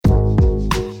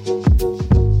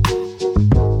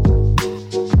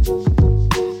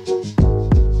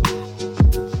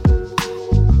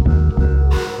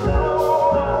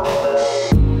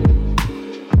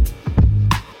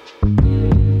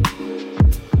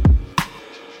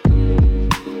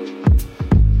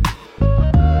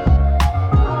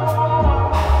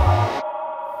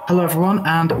Hello everyone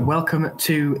and welcome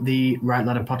to the Right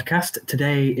Ladder podcast.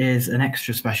 Today is an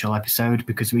extra special episode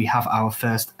because we have our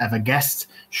first ever guest,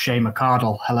 Shea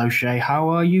McArdle. Hello Shea, how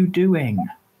are you doing?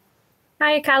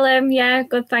 Hi Callum, yeah,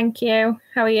 good, thank you.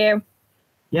 How are you?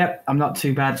 Yep, I'm not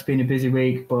too bad. It's been a busy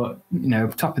week, but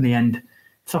topping the end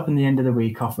of the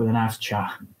week off with a nice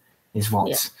chat is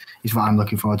what I'm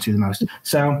looking forward to the most.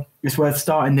 So it's worth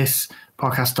starting this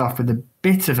podcast off with a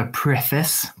bit of a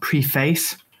preface,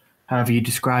 however you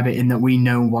describe it, in that we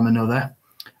know one another.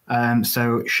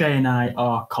 So Shea and I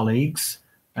are colleagues.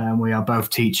 We are both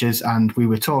teachers, and we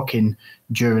were talking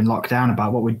during lockdown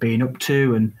about what we'd been up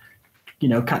to and,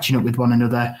 catching up with one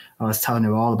another. I was telling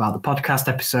her all about the podcast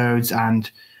episodes and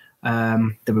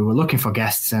that we were looking for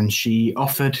guests, and she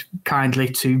offered kindly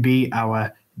to be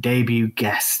our debut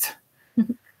guest.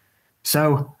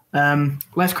 So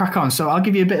let's crack on. So I'll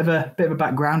give you a bit of a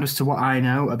background as to what I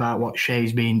know about what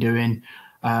Shea's been doing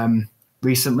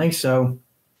recently. So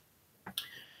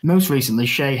most recently,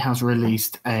 Shea has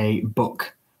released a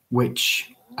book,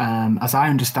 which, as I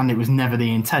understand it, was never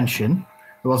the intention.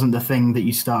 It wasn't the thing that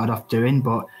you started off doing,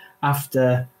 but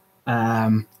after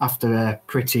a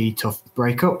pretty tough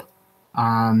breakup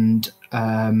and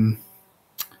a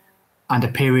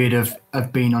period of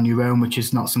being on your own, which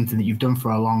is not something that you've done for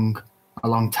a long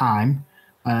time,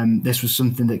 this was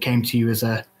something that came to you as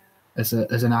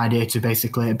an idea to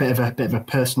basically a bit of a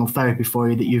personal therapy for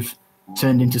you that you've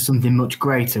turned into something much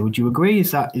greater. Would you agree?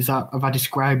 Is that have I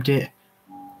described it?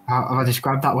 Have I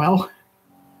described that well?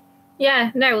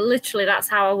 Yeah, no, literally that's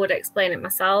how I would explain it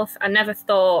myself. I never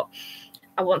thought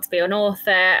I want to be an author.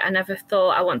 I never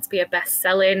thought I want to be a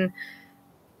best-selling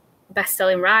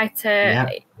writer. Yeah.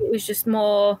 It was just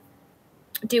more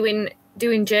doing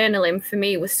journaling for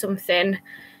me was something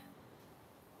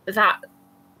that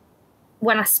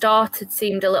when I started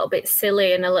seemed a little bit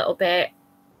silly and a little bit,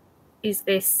 is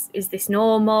this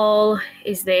normal?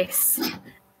 Is this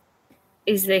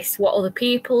what other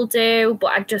people do?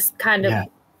 But I just kind of,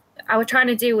 I was trying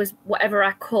to do was whatever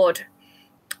I could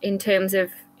in terms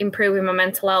of improving my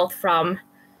mental health, from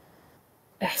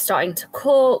starting to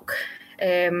cook,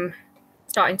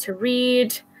 starting to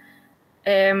read,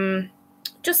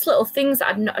 just little things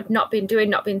that I'd not been doing,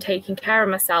 not been taking care of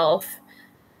myself.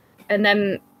 And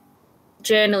then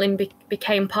journaling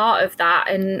became part of that.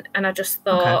 And I just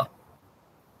thought,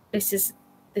 this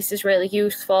is really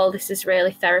useful. This is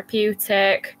really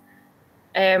therapeutic.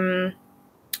 And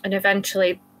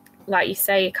eventually, like you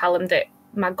say, Callum, that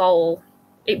my goal,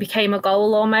 it became a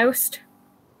goal almost.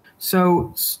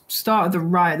 So start at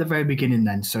the very beginning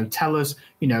then. So tell us,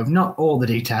 not all the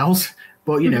details,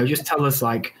 but, just tell us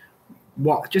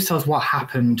what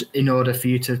happened in order for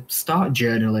you to start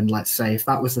journaling, let's say, if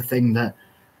that was the thing that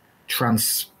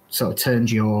turned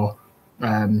your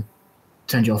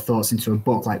thoughts into a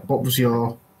book. Like, what was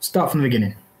start from the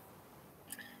beginning?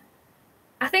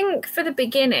 I think for the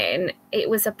beginning, it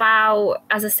was about,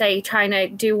 as I say, trying to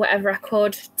do whatever I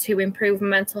could to improve my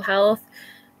mental health.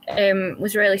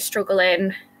 Was really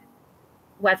struggling,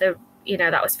 whether,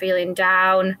 that was feeling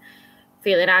down,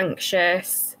 feeling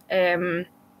anxious. I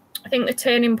think the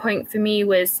turning point for me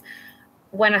was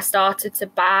when I started to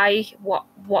buy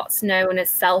what's known as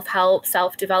self-help,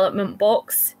 self-development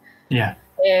books. Yeah.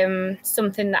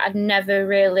 Something that I'd never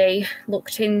really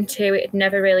looked into. It had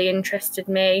never really interested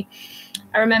me.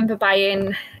 I remember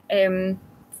buying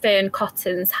Fern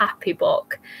Cotton's Happy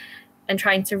book and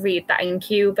trying to read that in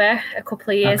Cuba a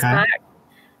couple of years back.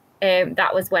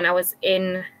 That was when I was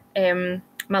in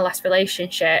my last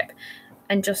relationship,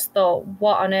 and just thought,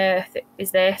 what on earth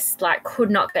is this? Like, could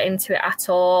not get into it at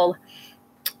all.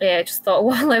 Yeah, just thought,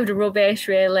 what a load of rubbish,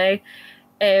 really.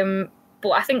 But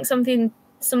I think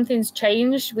something's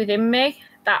changed within me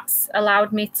that's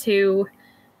allowed me to,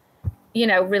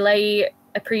 relate,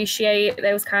 appreciate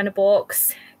those kind of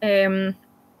books.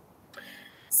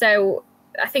 So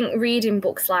I think reading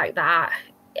books like that,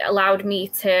 it allowed me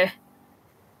to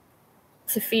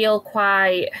feel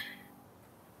quite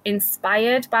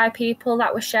inspired by people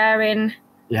that were sharing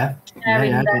their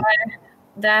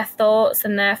thoughts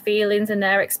and their feelings and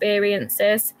their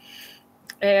experiences.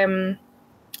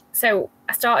 So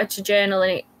I started to journal,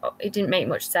 and it didn't make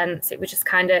much sense. It was just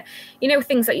kind of,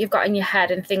 things that you've got in your head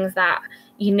and things that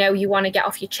you want to get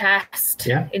off your chest,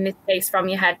 in this case from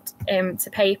your head to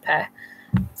paper.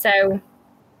 So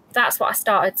that's what I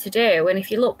started to do. And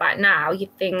if you look back now,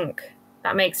 you'd think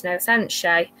that makes no sense,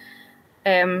 Shea.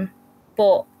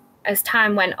 But as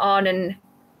time went on and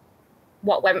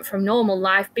what went from normal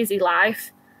life, busy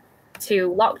life,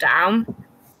 to lockdown,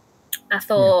 I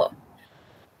thought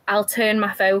I'll turn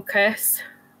my focus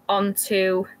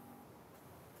onto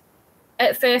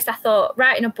at first I thought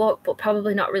writing a book, but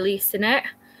probably not releasing it,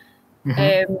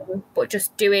 but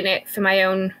just doing it for my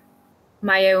own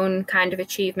kind of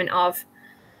achievement of,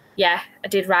 I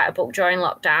did write a book during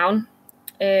lockdown.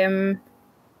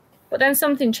 But then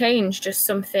something changed, just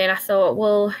something I thought,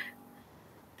 well,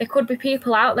 there could be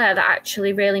people out there that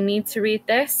actually really need to read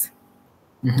this.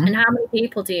 And how many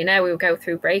people do you know who go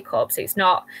through breakups? It's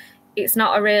not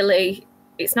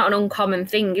an uncommon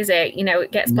thing, is it? You know,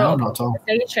 it gets brought up in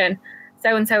conversation.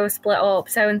 So-and-so was split up,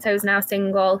 so-and-so's now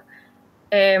single.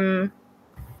 So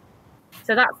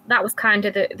that was kind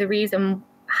of the reason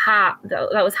that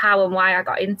was how and why I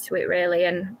got into it, really,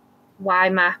 and why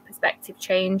my perspective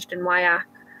changed and why I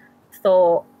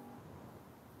thought,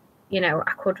 you know,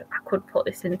 I could put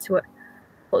this into a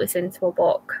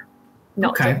book,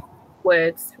 not just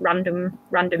words, random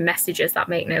messages that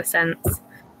make no sense.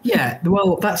 Yeah,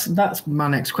 well, that's my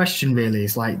next question, really,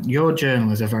 is like, your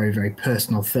journal is a very, very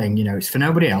personal thing. You know, it's for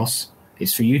nobody else.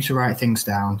 It's for you to write things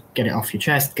down, get it off your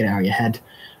chest, get it out of your head,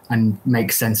 and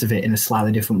make sense of it in a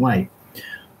slightly different way.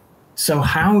 So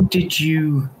how did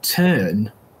you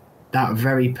turn that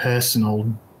very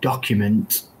personal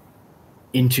document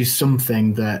into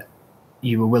something that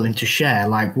you were willing to share?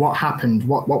 Like, what happened?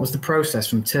 What was the process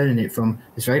from turning it from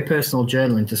this very personal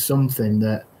journal into something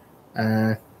that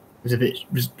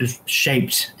was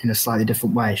shaped in a slightly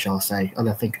different way, shall I say? And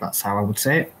I think that's how I would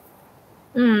say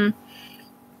it.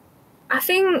 I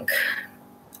think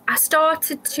I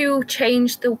started to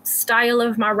change the style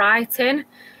of my writing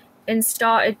and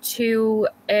started to,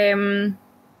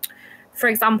 for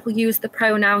example, use the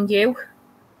pronoun you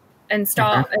and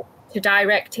start to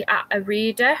direct it at a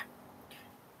reader.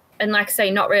 And like I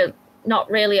say, not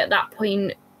really at that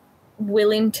point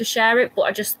willing to share it, but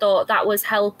I just thought that was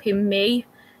helping me.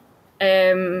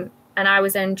 And I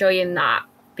was enjoying that,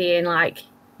 being like,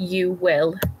 you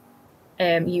will,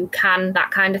 you can,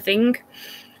 that kind of thing.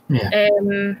 Yeah.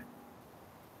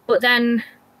 But then,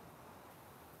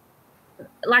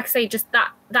 like I say, just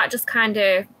that just kind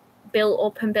of built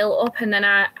up, and then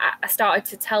I started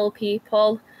to tell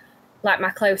people, like my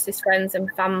closest friends and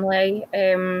family,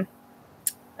 I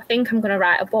think I'm going to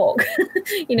write a book.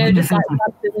 You know, just like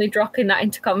randomly dropping that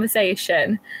into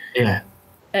conversation. Yeah.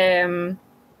 And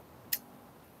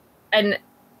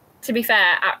to be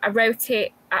fair, I wrote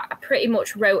it. I pretty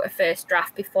much wrote a first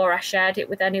draft before I shared it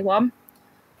with anyone.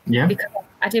 Yeah. Because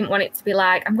I didn't want it to be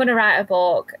like, I'm going to write a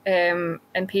book, and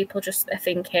people just are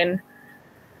thinking,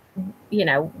 you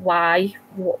know, why?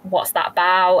 What's that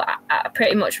about? I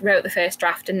pretty much wrote the first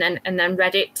draft and then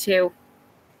read it to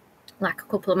like a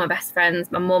couple of my best friends,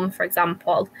 my mum, for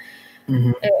example.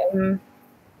 So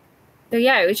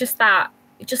yeah, it was just that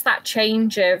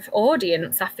change of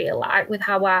audience, I feel like, with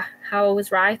how I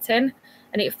was writing,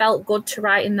 and it felt good to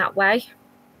write in that way.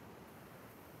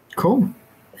 Cool.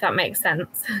 If that makes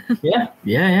sense. Yeah,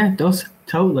 it does.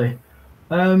 Totally.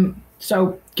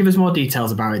 So give us more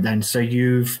details about it then. So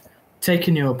you've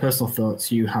taken your personal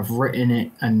thoughts, you have written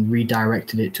it and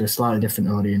redirected it to a slightly different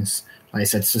audience, like I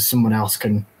said, so someone else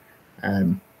can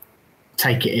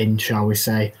take it in, shall we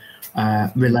say,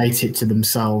 relate it to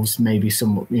themselves, maybe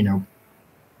some, you know.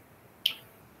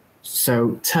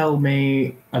 So tell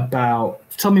me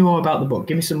more about the book.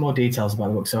 Give me some more details about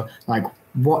the book. So, like,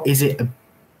 what is it?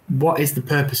 What is the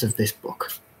purpose of this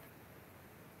book?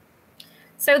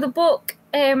 So the book,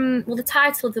 the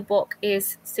title of the book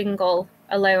is Single,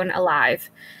 Alone, Alive,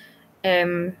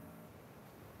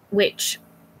 which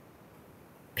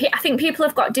I think people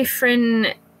have got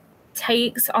different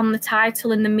takes on the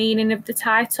title and the meaning of the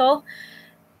title.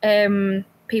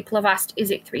 People have asked,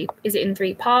 is it in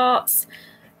 3 parts?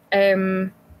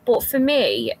 But for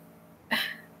me,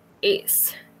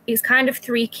 it's kind of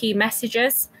 3 key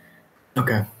messages.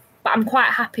 Okay. But I'm quite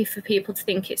happy for people to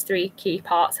think it's 3 key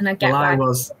parts, and I get why I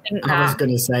was going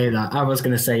to say that. I was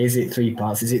going to say, is it 3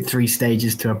 parts? Is it 3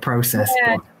 stages to a process?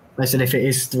 Yeah. But I said, if it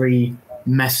is 3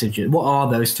 messages, what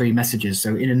are those 3 messages?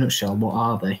 So in a nutshell, what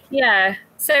are they? Yeah.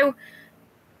 So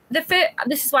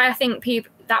this is why I think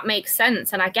people, that makes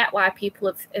sense, and I get why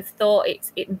people have thought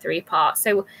it's in 3 parts.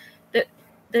 So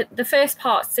the first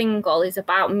part, Single, is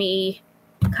about me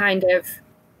kind of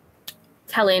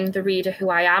telling the reader who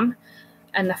I am,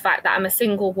 and the fact that I'm a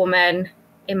single woman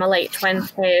in my late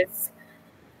 20s,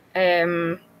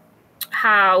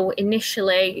 how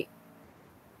initially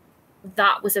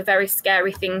that was a very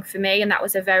scary thing for me, and that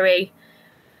was a very,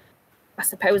 I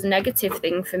suppose, negative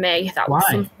thing for me.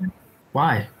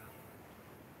 Why?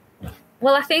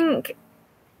 Well,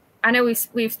 I know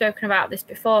we've spoken about this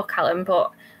before, Callum,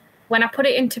 but when I put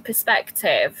it into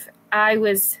perspective, I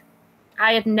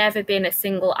had never been a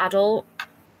single adult.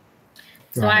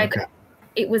 So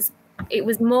it it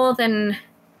was more than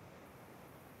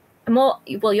well,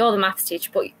 you're the maths teacher,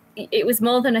 but it was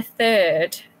more than a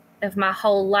third of my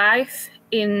whole life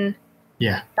in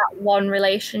that one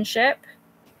relationship.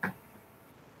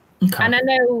 Okay. And I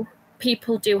know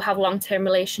people do have long-term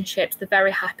relationships; they're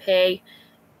very happy,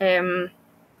 and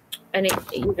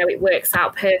it works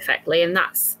out perfectly, and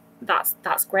that's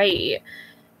great.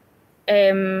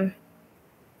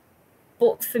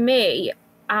 But for me,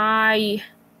 I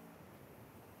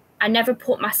never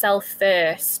put myself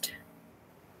first.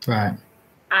 Right.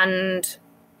 And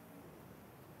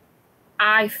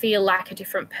I feel like a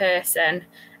different person.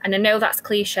 And I know that's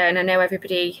cliche, and I know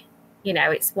everybody,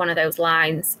 it's one of those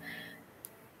lines.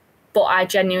 But I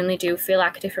genuinely do feel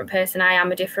like a different person. I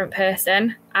am a different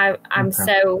person. I've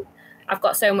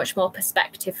got so much more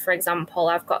perspective, for example.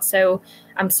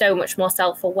 I'm so much more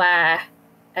self-aware.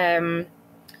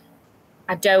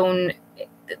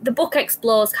 The book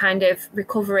explores kind of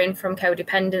recovering from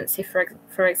codependency,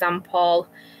 for example,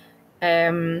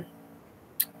 and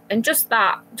just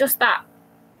that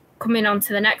coming on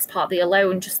to the next part, the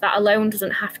alone. Just that alone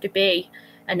doesn't have to be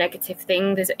a negative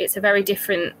thing. It's very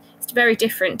different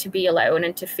to be alone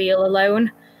and to feel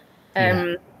alone.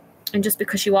 And just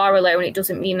because you are alone, it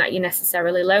doesn't mean that you're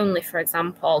necessarily lonely, for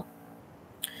example.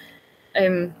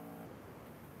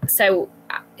 So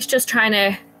it's just trying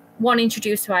to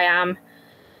introduce who I am.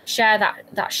 Share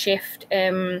that shift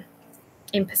in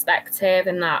perspective,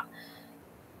 and that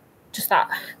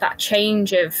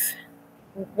change of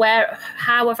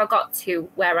how have I got to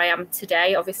where I am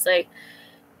today. Obviously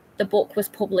the book was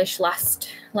published last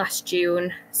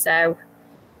June, so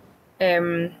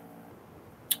I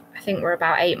think we're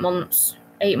about 8 months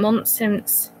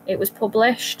since it was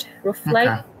published, roughly.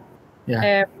 Okay.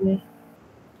 Yeah.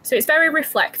 So it's very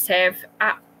reflective.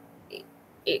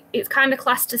 It's kind of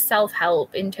classed as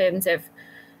self-help in terms of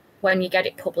when you get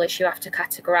it published, you have to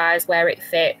categorize where it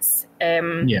fits.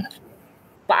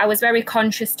 But I was very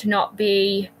conscious to not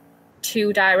be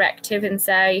too directive and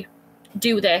say,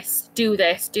 do this, do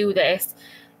this, do this.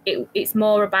 It's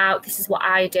more about, this is what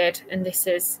I did, and this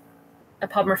is,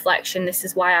 upon reflection, this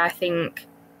is why I think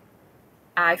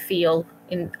I feel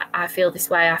this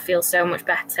way. I feel so much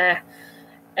better.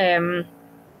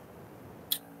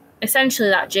 Essentially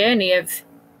that journey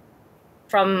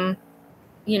from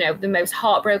the most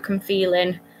heartbroken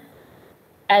feeling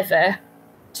ever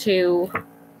to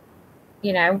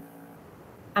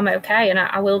I'm okay, and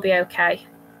I will be okay.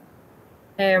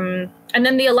 And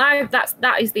then the alive,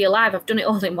 that is the alive. I've done it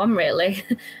all in one, really.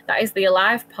 That is the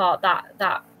alive part,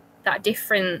 that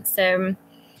difference, and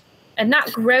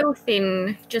that growth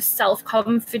in just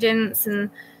self-confidence and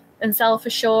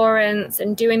self-assurance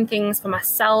and doing things for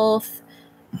myself.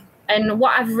 And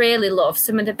what I've really loved,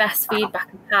 some of the best feedback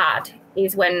I've had,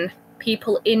 is when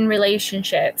people in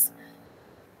relationships,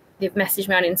 they've messaged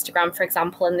me on Instagram, for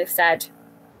example, and they've said,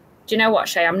 do you know what,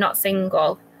 Shea, I'm not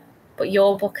single, but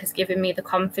your book has given me the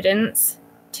confidence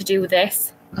to do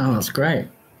this. Oh, that's great.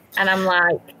 And I'm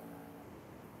like,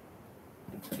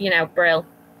 brill.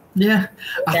 Yeah.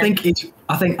 I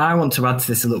think I want to add to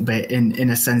this a little bit in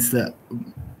a sense that,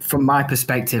 from my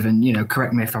perspective, and,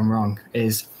 correct me if I'm wrong,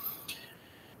 is,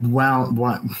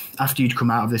 after you'd come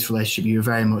out of this relationship, you were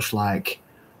very much like,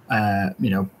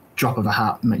 drop of a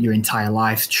hat, your entire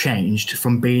life's changed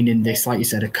from being in this, like you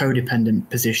said, a codependent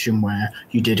position where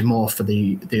you did more for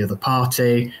the other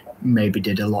party, maybe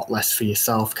did a lot less for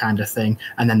yourself, kind of thing,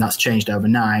 and then that's changed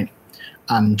overnight,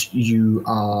 and you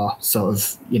are sort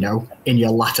of, in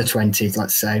your latter 20s,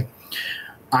 let's say.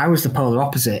 I was the polar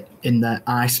opposite in that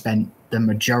I spent the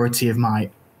majority of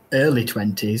my early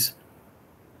 20s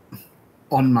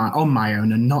on my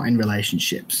own and not in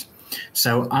relationships.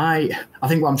 So I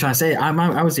think what I'm trying to say, I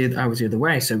was the other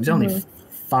way. So it was only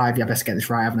 5. I best get this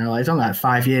right, haven't I? It was only like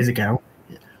 5 years ago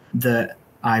that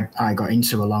I got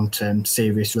into a long-term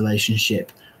serious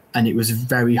relationship, and it was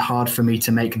very hard for me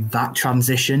to make that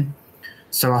transition.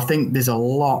 So I think there's a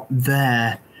lot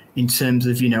there in terms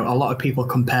of, a lot of people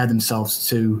compare themselves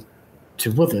to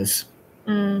others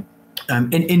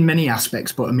in many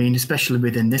aspects, but I mean, especially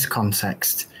within this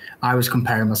context, I was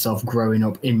comparing myself growing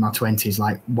up in my 20s,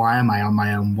 like, why am I on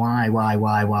my own? Why?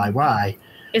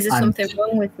 Is there something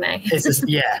wrong with me?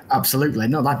 Yeah, absolutely.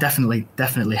 No, that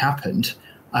definitely happened.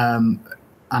 And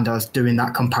I was doing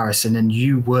that comparison, and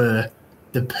you were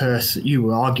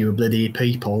arguably the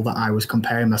people that I was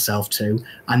comparing myself to.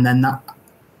 And then that,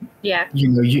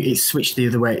 it switched the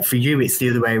other way. For you, it's the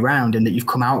other way around, and that you've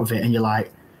come out of it and you're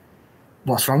like,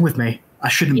 what's wrong with me? I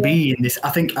shouldn't be in this.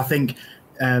 I think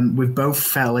we've both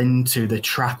fell into the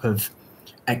trap of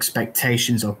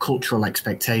expectations or cultural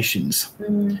expectations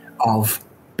of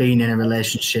being in a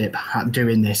relationship,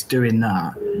 doing this, doing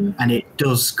that, and it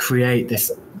does create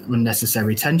this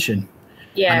unnecessary tension.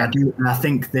 Yeah. And I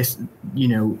think this,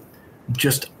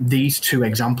 just these two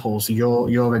examples,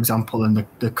 your example and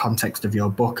the context of your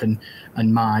book, and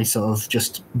my sort of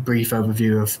just brief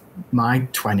overview of my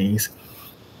 20s,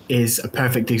 is a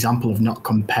perfect example of not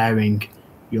comparing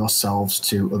yourselves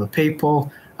to other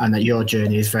people, and that your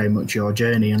journey is very much your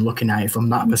journey, and looking at it from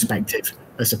that perspective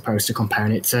as opposed to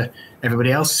comparing it to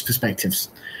everybody else's perspectives.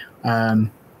 And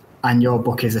your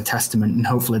book is a testament, and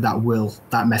hopefully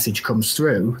that message comes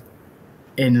through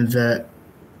in that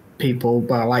people,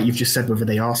 well, like you've just said, whether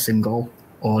they are single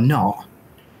or not,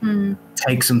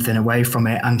 take something away from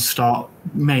it and start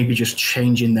maybe just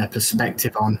changing their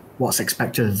perspective on what's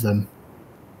expected of them.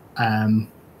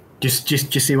 Just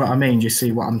see what I mean? Just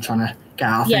see what I'm trying to get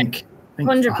at? I think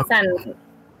 100%.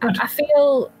 I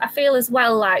feel as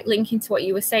well, like linking to what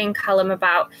you were saying, Callum,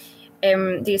 about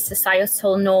these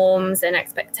societal norms and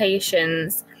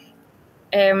expectations.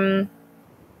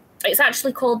 It's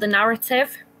actually called the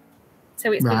narrative.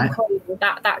 So it's been coined,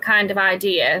 that kind of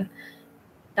idea,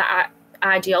 that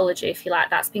ideology, if you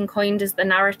like, that's been coined as the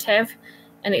narrative.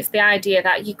 And it's the idea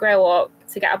that you grow up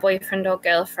to get a boyfriend or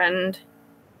girlfriend,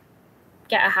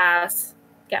 get a house,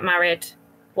 get married,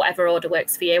 whatever order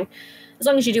works for you. As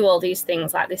long as you do all these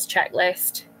things like this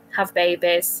checklist, have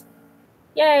babies,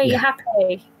 yay, you're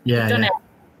happy, you've done it.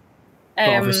 But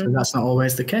obviously that's not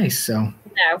always the case. So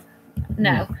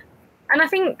no. And I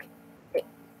think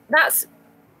that's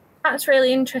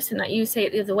really interesting that you say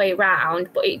it the other way around,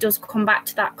 but it does come back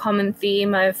to that common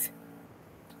theme of,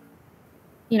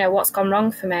 what's gone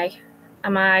wrong for me?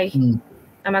 Am I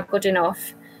good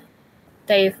enough?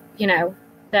 They're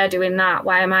doing that.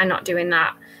 Why am I not doing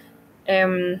that?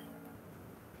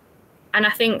 And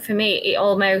I think for me, it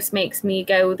almost makes me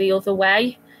go the other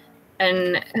way.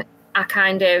 And I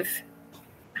kind of,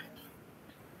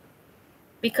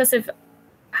 because of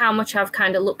how much I've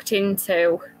kind of looked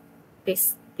into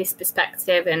this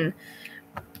perspective and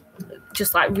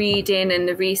just like reading and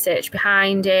the research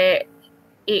behind it,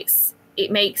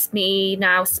 it makes me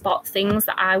now spot things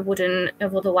that I wouldn't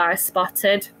have otherwise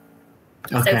spotted.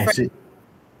 Okay.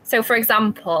 So for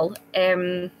example,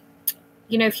 if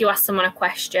you ask someone a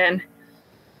question,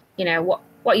 what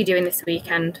are you doing this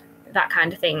weekend? That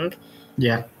kind of thing.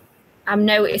 Yeah. I'm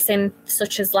noticing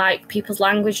such as like people's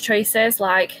language choices,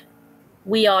 like,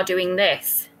 we are doing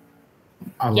this.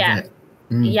 I love it.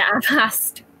 Yeah, I've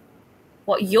asked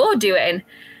what you're doing.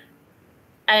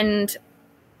 And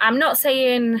I'm not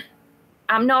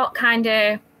kind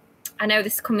of, I know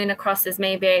this is coming across as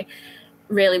maybe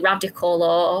really radical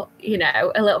or,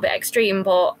 a little bit extreme,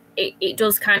 but it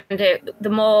does kind of, the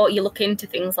more you look into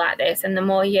things like this and the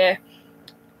more you're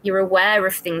aware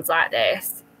of things like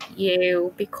this,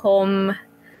 you become, I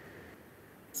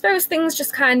suppose things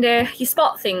just kind of, you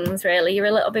spot things really, you're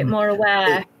a little bit more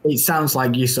aware. It sounds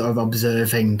like you're sort of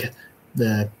observing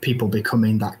the people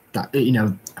becoming that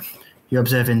you're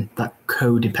observing that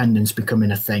codependence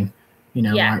becoming a thing.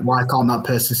 Like, why can't that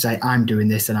person say, I'm doing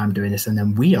this and I'm doing this and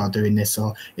then we are doing this?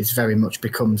 Or it's very much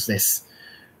becomes this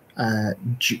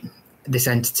this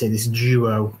entity, this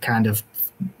duo kind of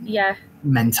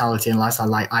mentality and lifestyle,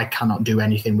 like, I cannot do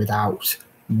anything without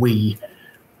we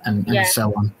and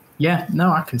so on. Yeah,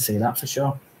 no, I can see that for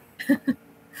sure.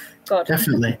 God.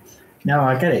 Definitely. No,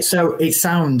 I get it. So it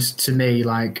sounds to me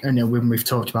like, when we've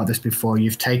talked about this before,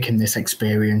 you've taken this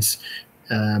experience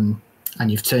and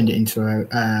you've turned it into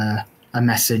a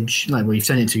message, you've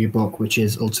turned it into your book, which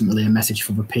is ultimately a message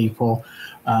for the people.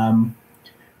 I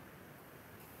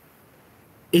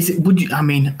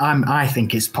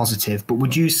think it's positive, but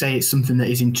would you say it's something that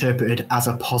is interpreted as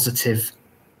a positive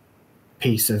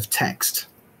piece of text?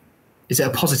 Is it a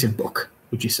positive book,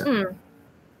 would you say?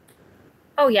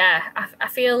 Oh yeah, I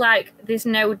feel like there's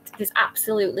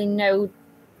absolutely no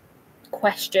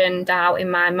question, doubt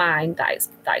in my mind that it's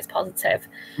positive.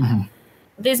 Mm-hmm.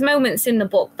 There's moments in the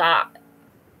book that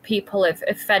people have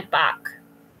fed back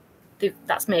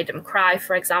that's made them cry,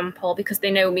 for example, because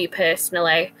they know me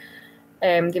personally.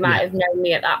 They might have known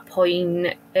me at that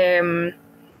point.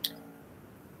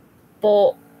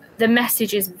 But the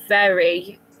message is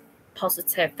very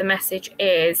positive. The message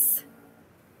is,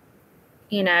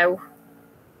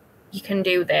 you can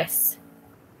do this.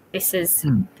 This is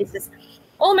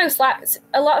almost like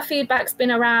a lot of feedback's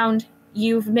been around,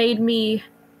 you've made me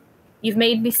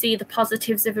see the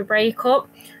positives of a breakup,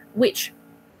 which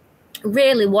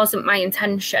really wasn't my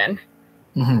intention.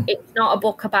 Mm-hmm. It's not a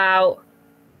book about,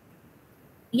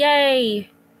 yay,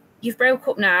 you've broke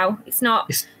up now. It's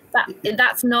not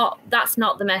That's not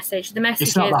the message. The message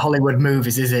It's not is, the Hollywood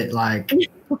movies, is it? Like,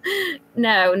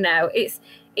 no,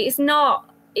 it's not.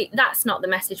 That's not the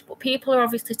message. But people are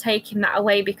obviously taking that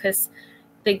away because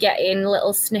they're getting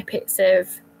little snippets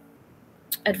of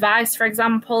advice. For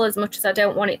example, as much as I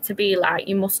don't want it to be like,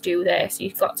 you must do this,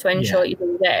 you've got to ensure you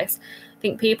do this, I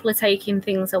think people are taking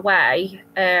things away.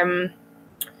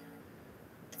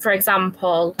 For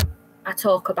example, I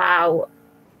talk about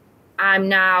I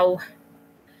now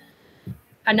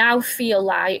feel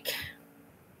like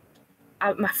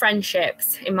my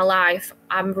friendships in my life,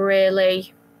 I'm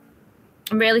really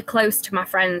close to my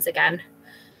friends again,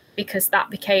 because that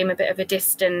became a bit of a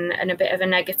distant and a bit of a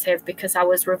negative, because I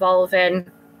was revolving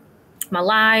my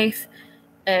life,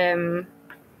 my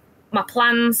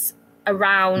plans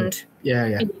around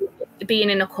being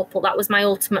in a couple. That was my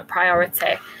ultimate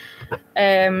priority.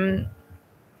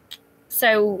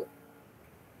 So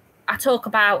I talk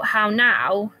about how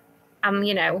now I'm,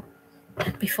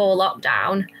 before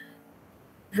lockdown,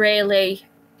 really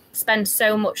spend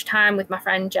so much time with my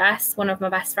friend Jess, one of my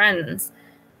best friends,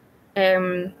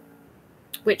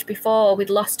 which before we'd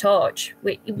lost touch.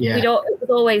 It was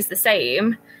always the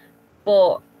same,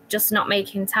 but just not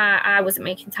making time. I wasn't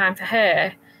making time for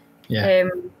her. Yeah.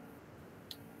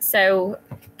 So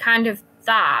kind of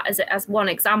that as one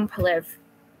example of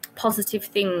positive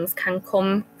things can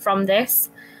come from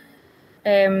this.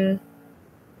 So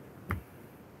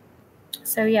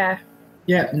yeah.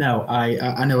 Yeah, no,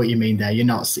 I know what you mean there. You're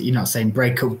not saying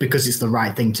break up because it's the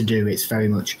right thing to do. It's very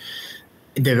much,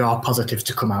 there are positives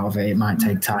to come out of it. It might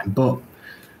take time, but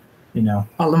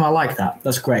I like that.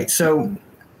 That's great. So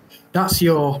that's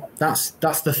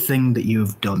the thing that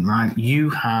you've done, right? You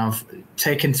have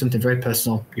taken something very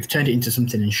personal, you've turned it into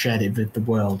something and shared it with the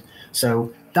world.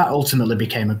 So that ultimately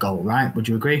became a goal, right? Would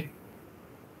you agree?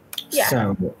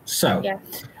 Yeah. So yeah.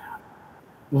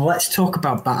 Let's talk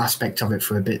about that aspect of it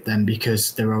for a bit then,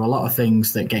 because there are a lot of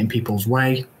things that get in people's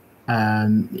way,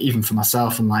 even for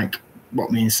myself, and like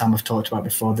what me and Sam have talked about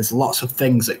before. There's lots of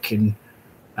things that can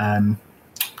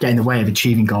get in the way of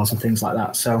achieving goals and things like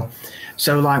that. So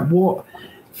like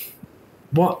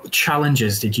what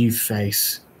challenges did you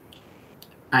face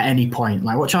at any point?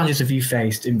 Like, what challenges have you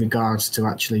faced in regards to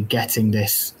actually getting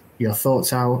your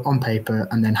thoughts out on paper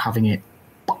and then having it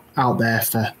out there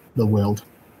for the world?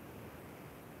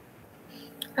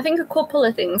 I think a couple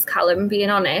of things, Callum, being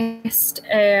honest.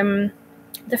 The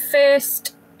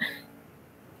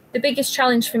biggest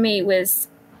challenge for me was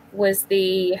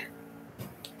the,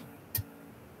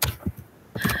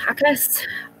 I guess,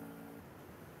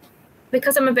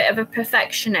 because I'm a bit of a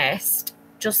perfectionist,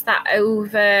 just that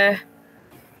overthinking,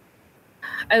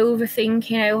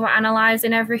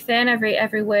 overanalyzing everything,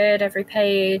 every word, every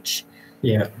page.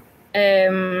 Yeah.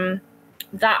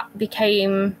 That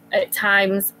became at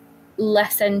times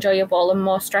less enjoyable and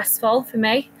more stressful for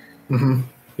me. Mm-hmm.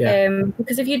 Yeah.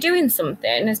 Because if you're doing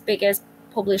something as big as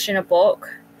publishing a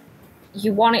book,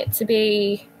 you want it to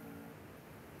be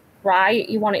right,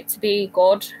 you want it to be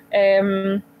good.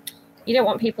 You don't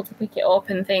want people to pick it up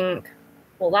and think,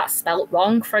 well, that's spelt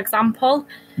wrong, for example.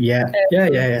 Yeah.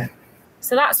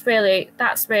 So that's really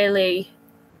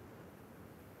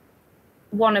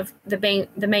one of the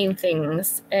main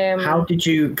things. How did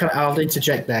you? I'll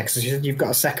interject there because you've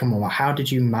got a second one. How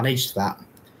did you manage that?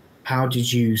 How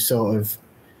did you sort of?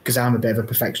 Because I'm a bit of a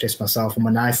perfectionist myself, and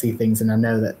when I see things and I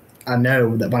know that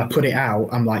when I put it out,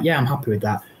 I'm like, yeah, I'm happy with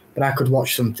that. But I could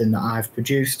watch something that I've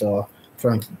produced or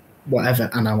from whatever,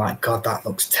 and I'm like, God, that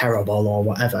looks terrible or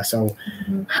whatever. So,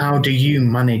 how do you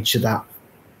manage that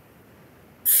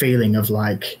feeling of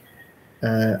like?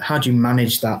 How do you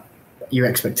manage that? Your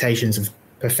expectations of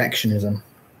perfectionism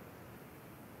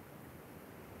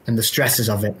and the stresses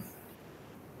of it?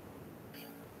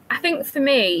 I think for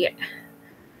me,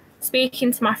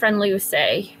 speaking to my friend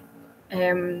Lucy,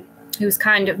 who's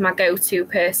kind of my go-to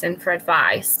person for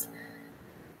advice,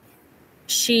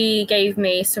 she gave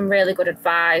me some really good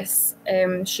advice.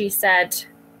 She said,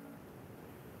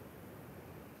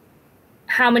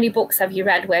 how many books have you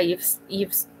read where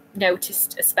you've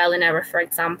noticed a spelling error, for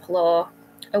example, or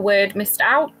a word missed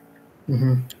out?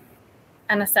 Mm-hmm.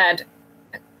 And I said,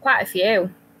 quite a few.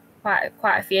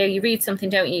 You read something,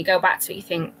 don't you? You go back to it, you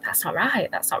think, that's not right.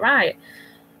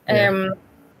 Yeah.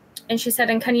 And she said,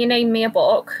 and can you name me a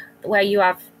book where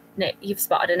you've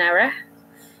spotted an error?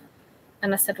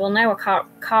 And I said, well, no, I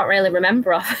can't really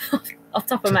remember off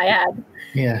top of my head.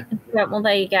 Yeah. And she went, well,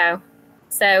 there you go.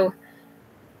 So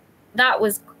that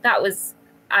was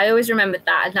I always remembered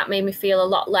that, and that made me feel a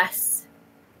lot less,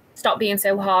 stop being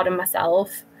so hard on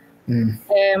myself. And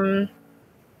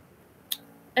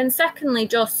secondly,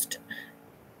 just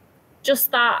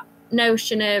just that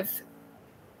notion of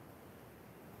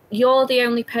you're the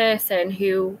only person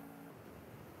who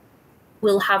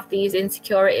will have these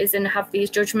insecurities and have these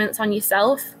judgments on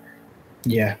yourself.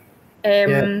 Yeah.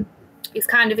 It's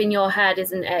kind of in your head,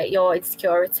 isn't it? Your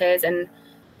insecurities. And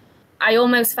I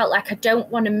almost felt like I don't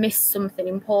want to miss something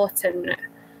important.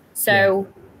 So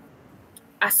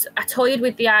I toyed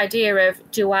with the idea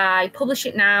of, do I publish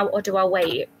it now or do I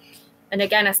wait? And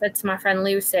again, I said to my friend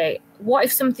Lucy, what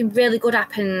if something really good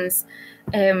happens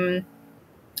in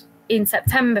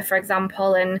September, for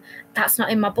example, and that's not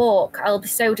in my book? I'll be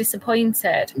so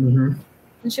disappointed. Mm-hmm.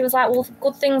 And she was like, well,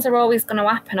 good things are always going to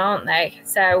happen, aren't they?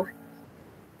 So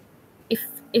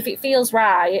if it feels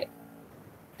right,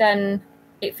 then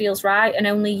it feels right, and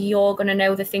only you're going to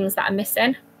know the things that are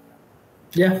missing.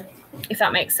 Yeah. If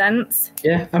that makes sense.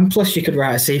 Yeah, and plus you could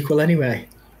write a sequel anyway.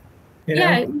 You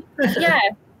know? Yeah,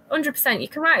 100%. You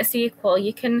can write a sequel.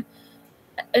 You can,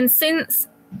 and since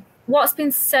what's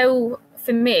been so,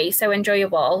 for me, so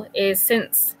enjoyable is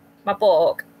since my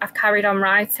book, I've carried on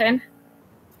writing.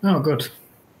 Oh, good.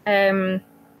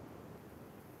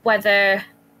 Whether,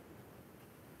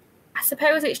 I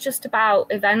suppose it's just about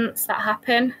events that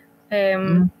happen,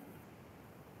 and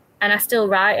I still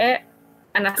write it,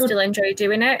 and I still enjoy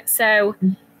doing it. So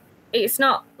it's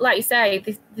not, like you say,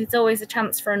 there's always a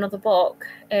chance for another book,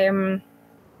 and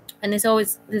there's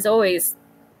always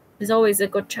a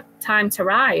good time to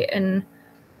write and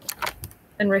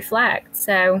reflect.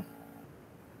 So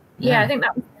I think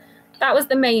that was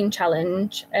the main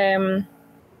challenge.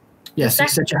 Yes, you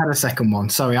said you had a second one.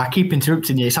 Sorry, I keep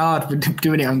interrupting you. It's hard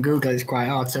doing it on Google. It's quite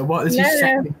hard. So what is your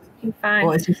second?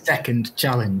 What is your second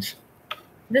challenge?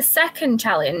 The second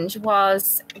challenge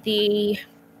was I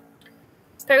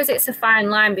suppose it's a fine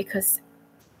line, because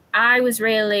I'm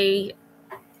really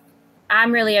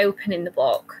open in the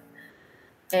book.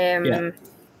 You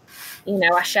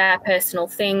know, I share personal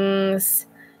things,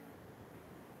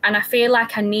 and I feel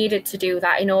like I needed to do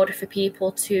that in order for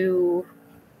people to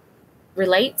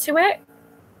relate to it.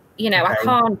 You know,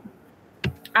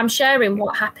 I'm sharing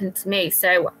what happened to me,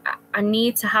 so I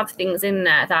need to have things in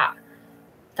there that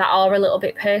are a little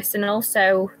bit personal,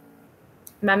 so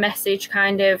my message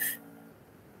kind of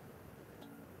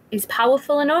is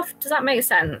powerful enough. Does that make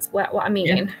sense, what I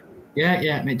mean? Yeah,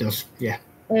 it does. Yeah.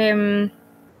 So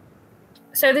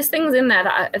there's things in there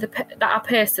that are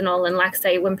personal, and like I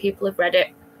say, when people have read it,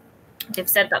 they've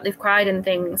said that they've cried and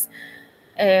things.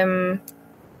 So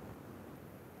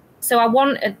I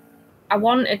wanted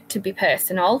to be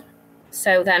personal,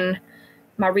 so then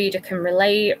my reader can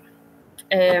relate.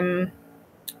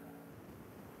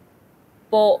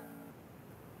 But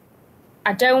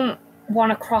I don't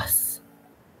want to cross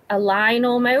a line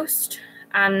almost,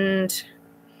 and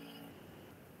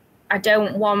I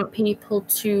don't want people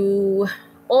to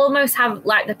almost have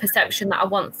like the perception that I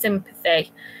want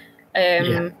sympathy.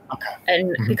 And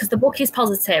because the book is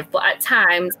positive, but at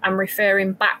times I'm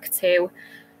referring back to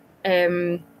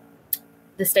the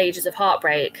stages of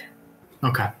heartbreak.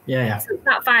 Okay. Yeah. So it's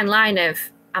that fine line of,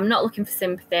 I'm not looking for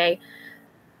sympathy.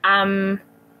 I'm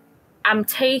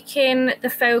taking the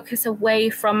focus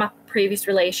away from my previous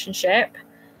relationship.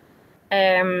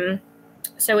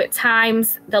 So at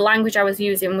times the language I was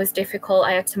using was difficult.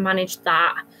 I had to manage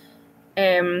that.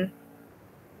 And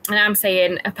I'm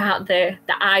saying about the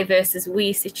I versus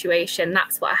we situation,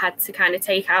 that's what I had to kind of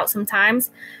take out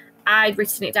sometimes. I'd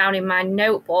written it down in my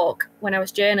notebook when I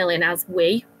was journaling as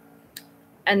we.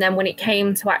 And then when it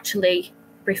came to actually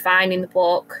refining the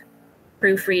book,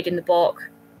 proofreading the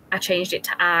book, I changed it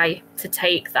to I, to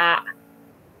take that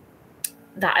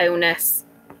onus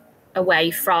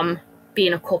away from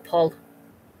being a couple,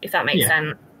 if that makes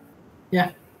sense.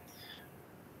 Yeah.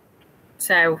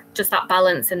 So just that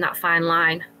balance and that fine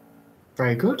line.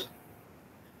 Very good.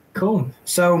 Cool.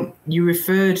 So you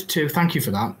referred to, thank you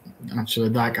for that, actually.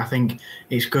 Like, I think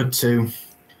it's good to,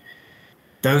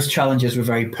 those challenges were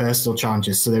very personal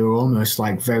challenges. So they were almost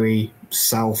like very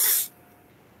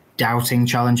self-doubting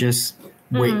challenges,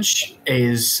 which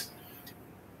is,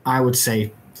 I would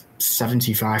say,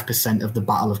 75% of the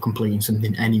battle of completing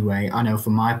something anyway. I know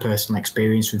from my personal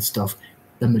experience with stuff,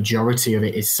 the majority of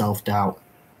it is self-doubt.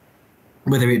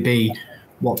 Whether it be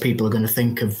what people are going to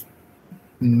think of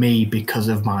me because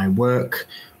of my work,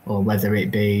 or whether it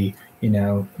be, you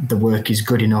know, the work is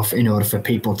good enough in order for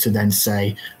people to then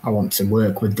say, I want to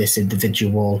work with this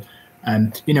individual.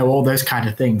 You know, all those kind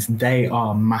of things, they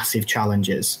are massive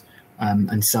challenges.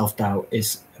 And self-doubt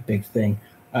is a big thing.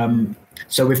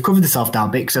 So we've covered the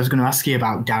self-doubt bit, because I was going to ask you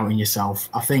about doubting yourself.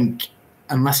 I think,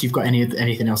 unless you've got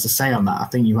anything else to say on that, I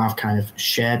think you have kind of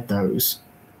shared those.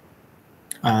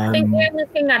 I think the only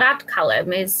thing I'd add,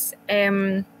 Callum, is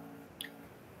when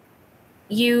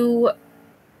you're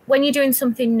doing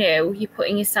something new, you're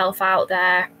putting yourself out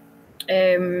there.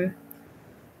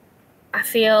 I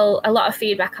feel a lot of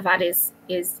feedback I've had is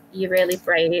you're really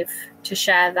brave to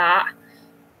share that.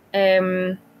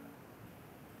 And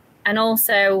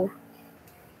also,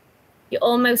 you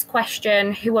almost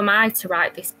question, who am I to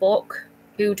write this book?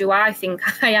 Who do I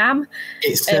think I am?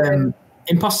 It's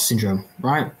imposter syndrome,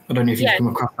 right? I don't know if you've come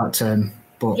across that term,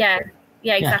 but yeah,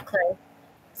 exactly.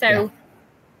 So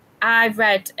I've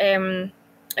read a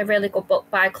really good book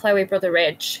by Chloe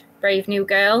Brotheridge, Brave New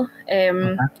Girl.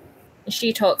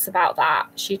 She talks about that.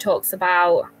 She talks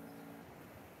about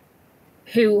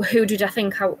who do I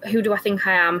think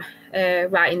I am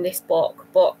writing this book,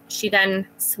 but she then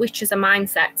switches a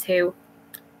mindset to,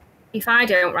 if I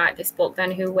don't write this book, then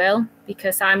who will?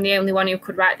 Because I'm the only one who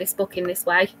could write this book in this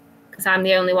way. Because I'm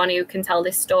the only one who can tell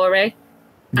this story.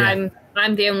 Yeah.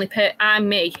 I'm the only I'm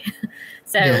me.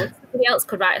 So somebody else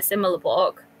could write a similar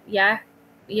book. Yeah,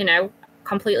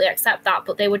 completely accept that.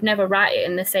 But they would never write it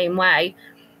in the same way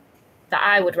that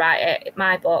I would write it,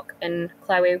 my book, and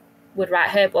Chloe would write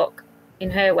her book in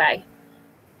her way.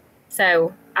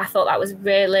 So I thought that was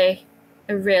really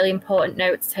a really important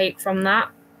note to take from that.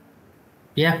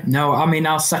 Yeah, no, I mean,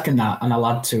 I'll second that, and I'll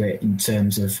add to it in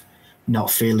terms of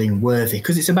not feeling worthy,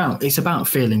 because it's about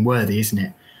feeling worthy, isn't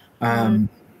it?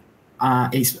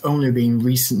 It's only been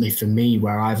recently for me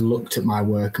where I've looked at my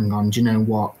work and gone, do you know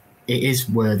what? It is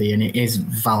worthy and it is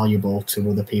valuable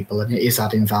to other people and it is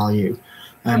adding value.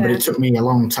 But it took me a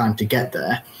long time to get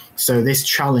there. So this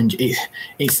challenge,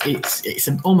 it's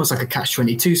almost like a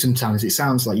catch-22 sometimes. It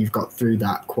sounds like you've got through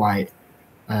that quite,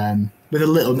 with a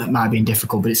little that might have been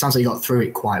difficult, but it sounds like you got through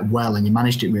it quite well and you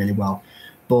managed it really well.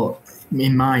 But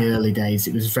in my early days,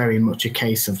 it was very much a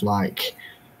case of like,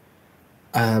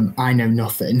 I know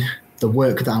nothing. The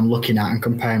work that I'm looking at and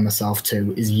comparing myself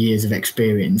to is years of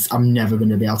experience. I'm never going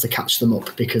to be able to catch them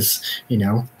up because,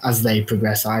 as they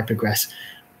progress, I progress.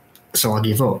 So I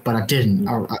give up, but I didn't.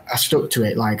 I stuck to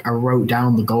it. Like, I wrote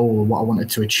down the goal of what I wanted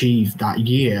to achieve that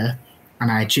year,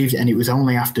 and I achieved it. And it was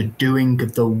only after doing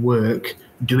the work,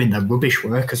 doing the rubbish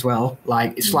work as well.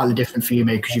 Like, it's slightly different for you,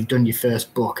 mate, because you've done your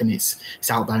first book and it's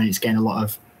out there and it's getting a lot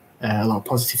of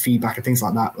positive feedback and things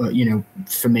like that. But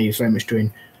for me, it's very much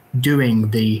doing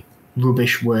the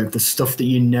rubbish work, the stuff that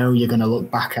you're going to look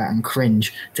back at and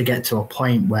cringe, to get to a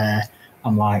point where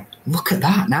I'm like, look at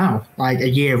that now. Like, a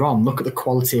year on, look at the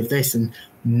quality of this. And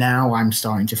now I'm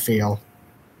starting to feel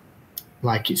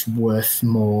like it's worth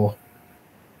more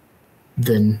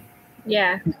than...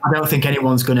 Yeah. I don't think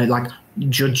anyone's going to,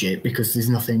 judge it, because there's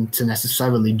nothing to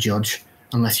necessarily judge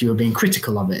unless you were being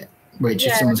critical of it, which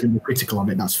if someone's going to be critical of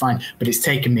it, that's fine. But it's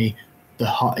taken me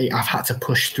I've had to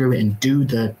push through it and do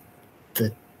the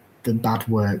bad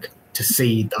work to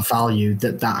see the value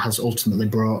that has ultimately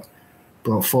brought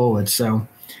forward. So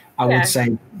I would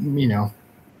say,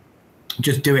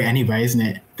 just do it anyway, isn't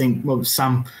it?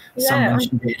 Sam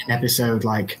mentioned it in an episode,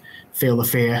 like, feel the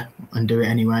fear and do it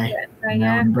anyway.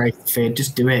 Embrace the fear,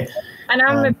 just do it. And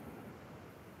I'm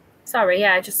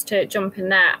just to jump in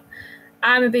that,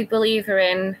 I'm a big believer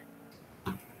in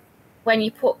when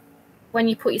you put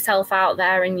yourself out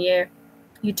there and you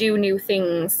do new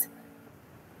things,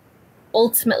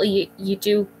 ultimately you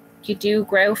do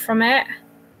grow from it.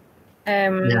 I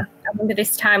remember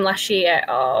this time last year,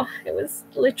 it was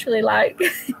literally like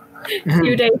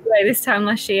 2 days away this time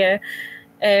last year.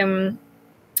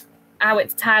 I went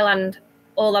to Thailand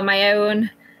all on my own.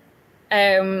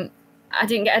 I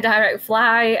didn't get a direct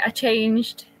flight. I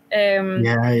changed. In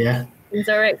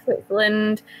Zurich,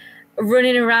 Switzerland,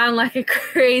 running around like a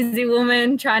crazy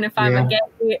woman trying to find my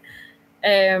gate.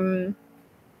 And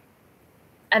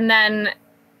then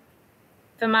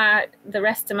for the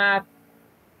rest of my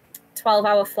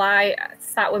 12-hour flight, I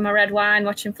sat with my red wine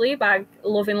watching Fleabag,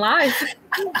 loving life.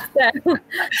 The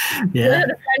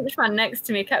French man next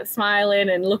to me kept smiling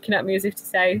and looking at me as if to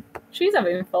say, she's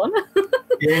having fun.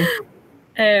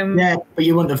 But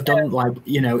you wouldn't have done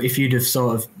if you'd have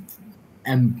sort of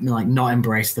not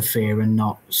embraced the fear and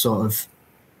not sort of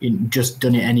just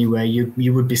done it anyway,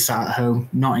 you would be sat at home,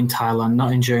 not in Thailand,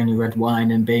 not enjoying the red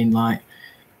wine and being like,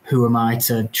 who am I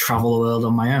to travel the world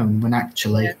on my own, when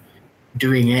actually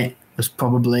doing it was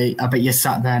probably, I bet you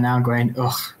sat there now going,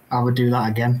 I would do that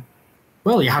again.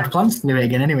 Well, you had plans to do it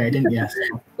again anyway, didn't you?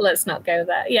 Let's not go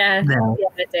there.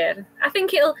 I did. I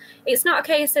think it's not a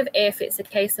case of if, it's a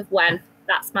case of when.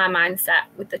 That's my mindset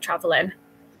with the travelling.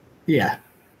 Yeah,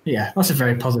 that's a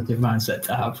very positive mindset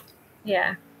to have.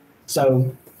 Yeah.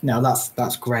 So, no,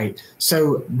 that's great.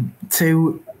 So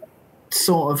to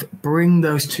sort of bring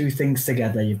those two things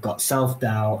together. You've got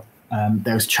self-doubt,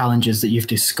 those challenges that you've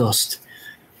discussed.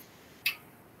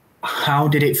 How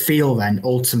did it feel then,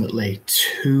 ultimately,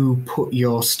 to put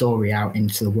your story out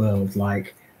into the world?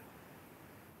 Like,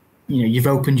 you've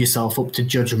opened yourself up to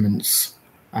judgments,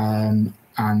 and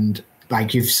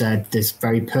like you've said, there's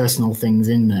very personal things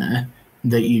in there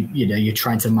that you're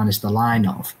trying to manage the line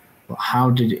of. But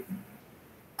how do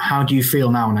you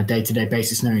feel now on a day-to-day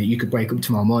basis, knowing that you could wake up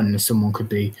tomorrow morning and someone could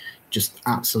be just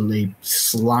absolutely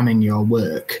slamming your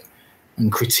work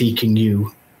and critiquing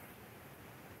you?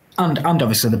 And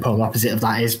obviously the polar opposite of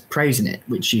that is praising it,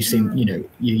 which you seem,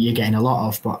 you're getting a lot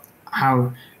of. But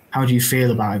how do you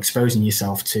feel about exposing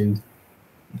yourself to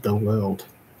the world?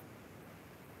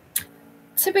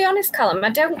 To be honest, Callum, I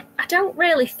don't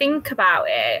really think about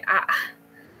it.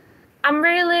 I'm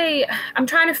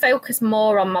trying to focus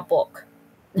more on my book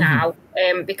now,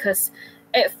 because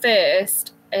at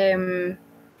first I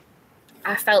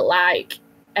felt like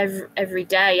every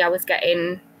day I was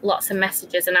getting lots of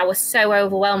messages, and I was so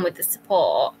overwhelmed with the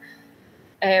support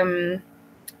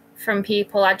from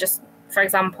people I just, for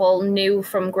example, knew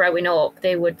from growing up.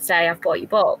 They would say, "I've bought your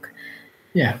book."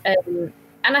 Yeah. And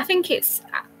I think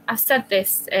I've said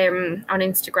this on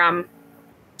Instagram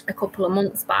a couple of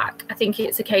months back. I think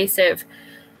it's a case of,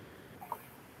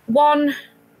 one,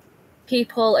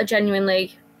 people are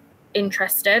genuinely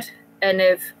interested and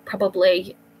have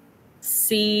probably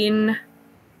seen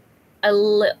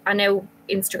I know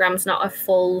Instagram's not a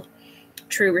full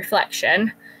true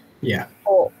reflection. Yeah.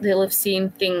 But they'll have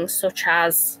seen things such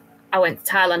as, I went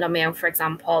to Thailand on my own, for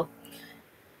example,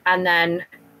 and then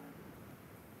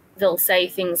they'll say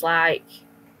things like,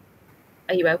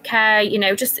 "Are you okay?"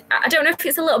 Just, I don't know if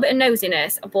it's a little bit of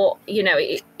nosiness, but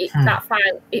that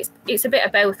fine. It's a bit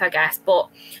of both, I guess. But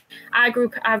I've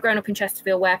grown up in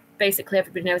Chesterfield, where basically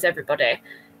everybody knows everybody,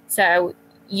 so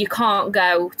you can't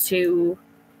go to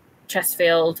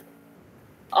Chesterfield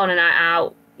on a night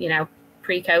out,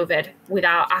 pre-COVID,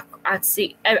 without I'd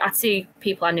see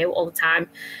people I knew all the time.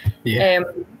 Yeah.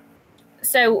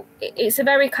 So it's a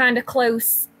very kind of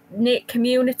close knit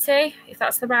community, if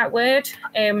that's the right word.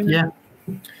 Yeah.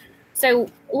 So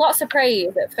lots of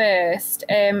praise at first,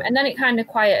 and then it kind of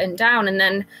quietened down, and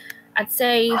then I'd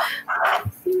say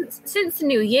since the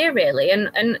new year, really,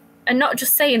 and not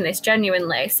just saying this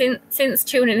genuinely, since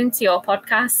tuning into your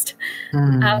podcast,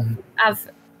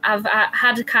 I've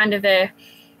had a kind of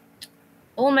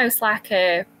almost like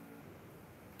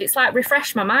it's like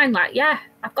refreshed my mind, like, yeah,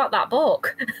 I've got that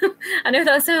book. I know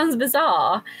that sounds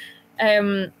bizarre.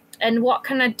 And what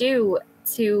can I do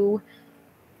to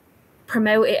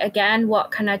promote it again?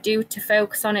 What can I do to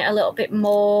focus on it a little bit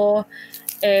more?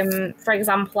 For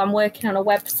example, I'm working on a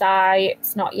website.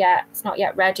 It's not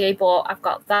yet ready, but I've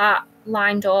got that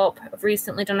lined up. I've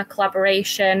recently done a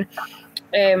collaboration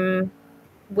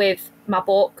with my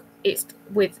book. It's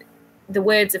with the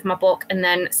words of my book, and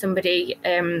then somebody,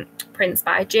 Prince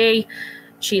by G,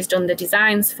 she's done the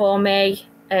designs for me,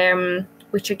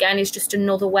 which again is just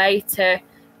another way to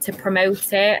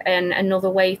promote it, and another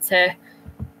way to,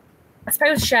 I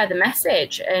suppose, share the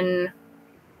message, and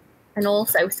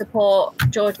also support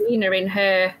Georgina in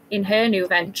her new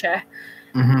venture.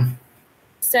 Mm-hmm.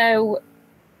 So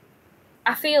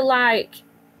I feel like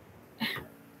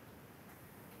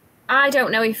I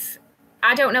don't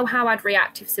know how I'd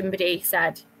react if somebody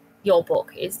said your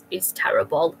book is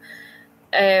terrible.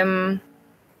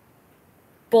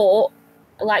 But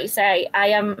like you say,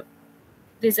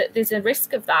 there's a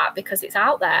risk of that because it's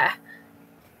out there.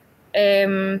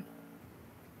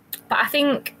 But I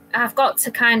think I've got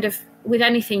to kind of, with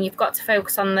anything, you've got to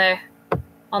focus on the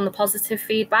positive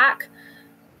feedback.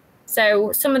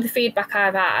 So some of the feedback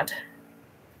I've had,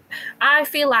 I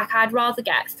feel like I'd rather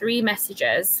get 3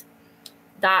 messages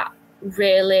that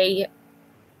really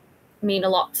mean a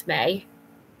lot to me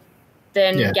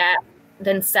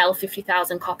than sell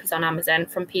 50,000 copies on Amazon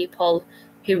from people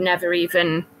who never, does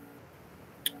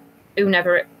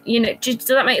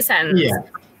that make sense?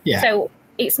 Yeah. So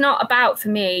it's not about, for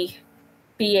me,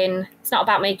 it's not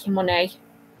about making money.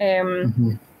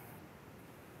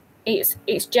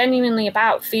 It's genuinely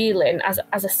about feeling, as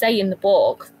I say in the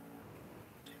book,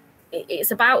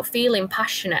 it's about feeling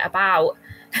passionate about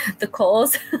the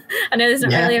cause. I know there's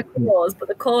not really a cause, but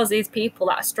the cause is people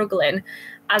that are struggling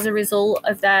as a result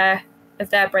of their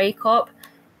breakup,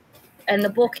 and the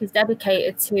book is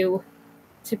dedicated to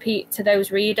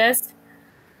those readers.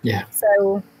 Yeah.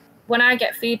 So when I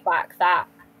get feedback that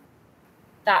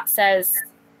says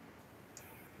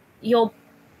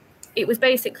it was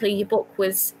basically your book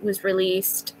was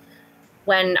released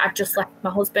when I'd just left my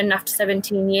husband after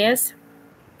 17 years.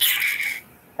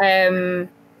 And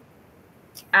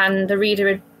the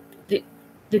reader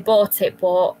they bought it,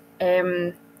 but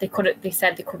they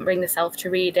said they couldn't bring themselves to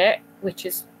read it, which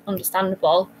is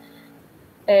understandable.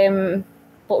 But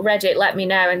Reddit let me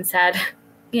know and said,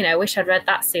 wish I'd read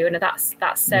that sooner. That's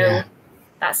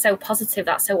so positive.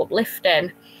 That's so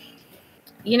uplifting.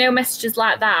 Messages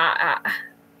like that.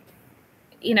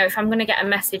 If I'm going to get a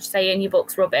message saying your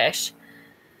book's rubbish.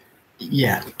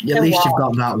 Yeah, at least you've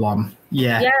got that one.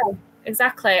 Yeah. Yeah,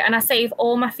 exactly. And I save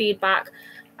all my feedback.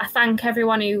 I thank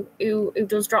everyone who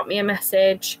does drop me a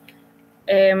message.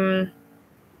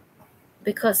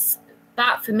 Because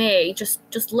that for me, just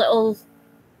little,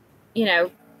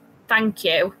 thank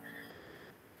you.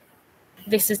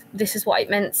 This is what it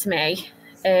meant to me.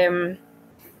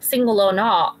 Single or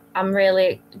not, I'm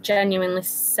really genuinely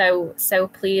so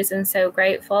pleased and so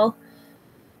grateful.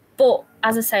 But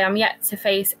as I say, I'm yet to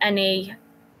face any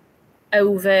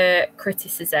overt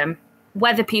criticism.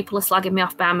 Whether people are slagging me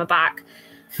off behind my back,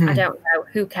 I don't know.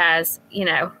 Who cares?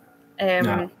 No.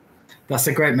 That's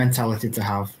a great mentality to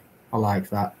have. I like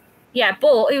that. Yeah,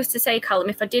 but who's to say, Callum,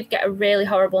 if I did get a really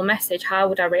horrible message, how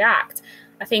would I react?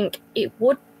 I think it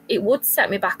would set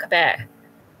me back a bit.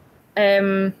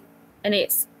 And I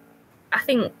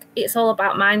think it's all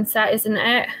about mindset, isn't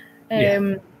it?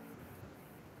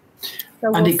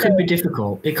 So and it could be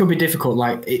difficult. It could be difficult.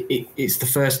 Like it's the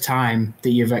first time that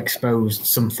you've exposed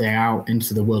something out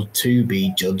into the world to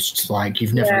be judged. Like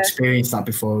you've never experienced that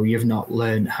before. You've not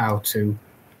learned how to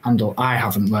handle. I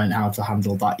haven't learned how to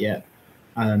handle that yet.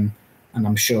 And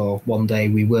I'm sure one day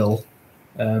we will.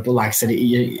 But like I said,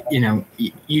 you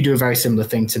do a very similar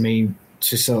thing to me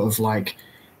to sort of like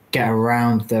get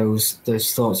around those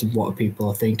thoughts of what people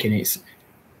are thinking.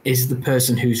 Is the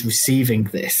person who's receiving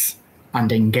this and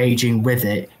engaging with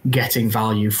it getting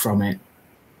value from it?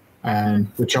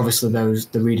 Which obviously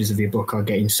the readers of your book are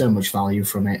getting so much value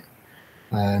from it.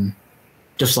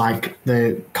 Just like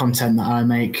the content that I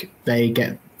make, they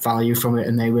get value from it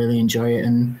and they really enjoy it,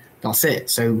 and that's it.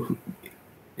 So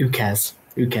who cares?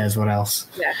 Who cares what else?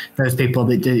 Yeah. Those people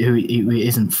that do who it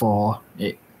isn't for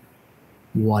it,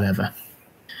 whatever.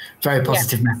 Very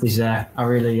positive message there. I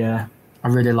really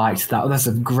liked that. That's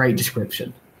a great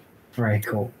description. Very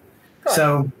cool.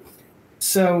 Good.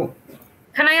 So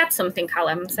can I add something,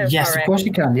 Callum? Yes, sorry. Of course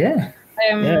you can. Yeah.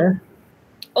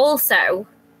 Also,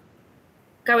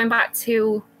 going back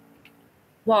to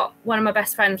what one of my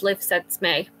best friends, Liv, said to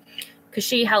me, because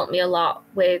she helped me a lot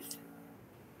with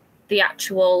the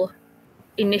actual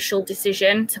initial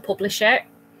decision to publish it.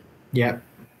 Yeah.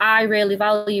 I really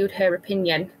valued her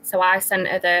opinion, so I sent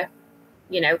her the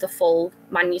full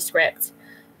manuscript.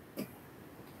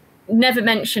 Never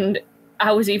mentioned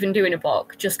I was even doing a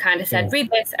book, just kind of said,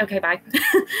 read this, okay, bye.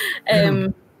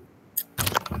 And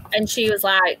she was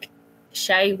like,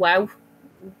 Shea, wow,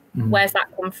 where's that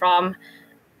come from?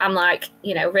 I'm like,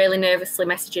 really nervously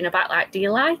messaging her back, like, do you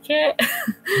like it?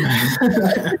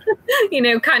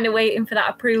 Kind of waiting for that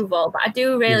approval. But I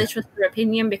do really trust her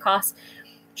opinion because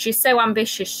she's so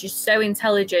ambitious, she's so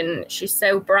intelligent, she's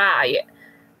so bright,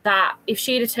 that if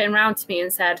she'd have turned around to me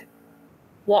and said,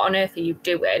 what on earth are you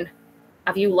doing?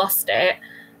 Have you lost it?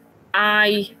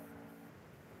 That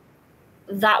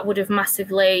would have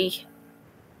massively,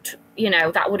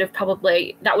 that would have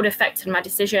affected my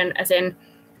decision, as in,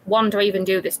 one, do I even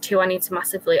do this? Two, I need to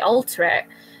massively alter it.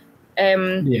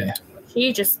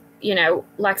 She just,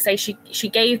 like I say, she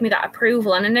gave me that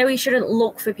approval, and I know you shouldn't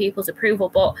look for people's approval,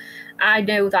 but I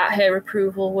know that her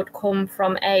approval would come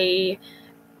from a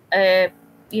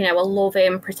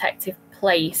loving, protective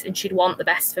place, and she'd want the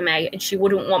best for me, and she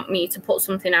wouldn't want me to put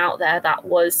something out there that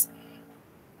was,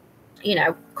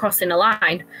 crossing a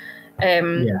line.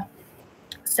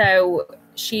 So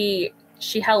she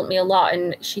helped me a lot,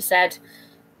 and she said,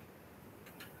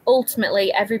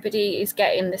 ultimately, everybody is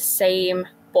getting the same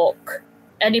book.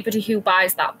 Anybody who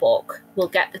buys that book will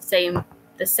get the same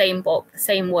book, the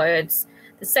same words,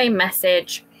 the same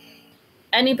message.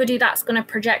 Anybody that's going to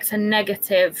project a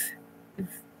negative,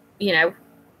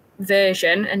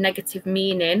 version, a negative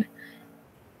meaning,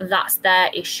 that's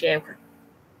their issue.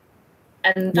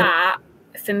 And that,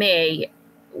 for me,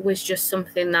 was just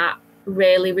something that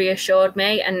really reassured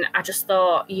me. And I just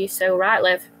thought, you're so right,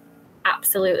 Liv.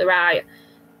 Absolutely right.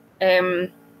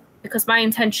 Because my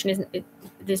intention is,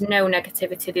 there's no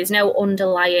negativity, there's no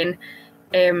underlying,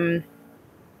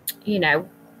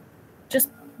 just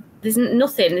there's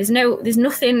nothing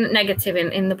negative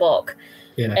in the book.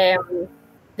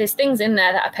 There's things in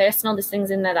there that are personal, there's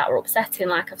things in there that are upsetting,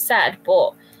 like I've said,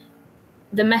 but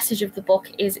the message of the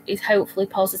book is hopefully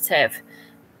positive.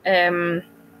 So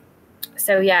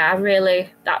yeah,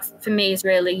 that for me is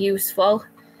really useful.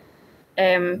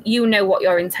 you know what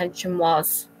your intention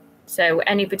was. So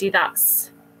anybody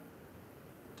that's,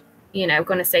 you know,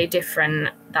 going to say different,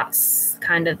 that's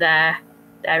kind of their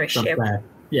issue.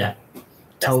 Yeah, that's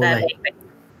totally.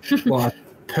 Well,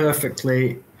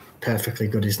 perfectly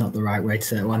good is not the right way to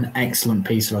say it. One excellent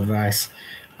piece of advice.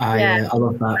 I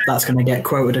love that. That's going to get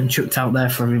quoted and chucked out there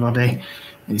for everybody.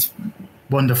 It's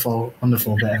wonderful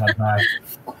bit of advice.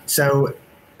 So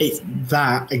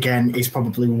that again is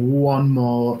probably one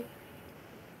more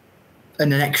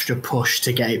and an extra push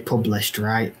to get it published,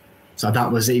 right? So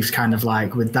it was kind of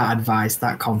like with that advice,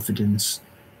 that confidence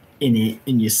in it,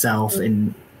 in yourself,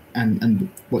 and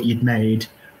what you'd made.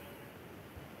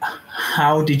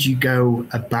 How did you go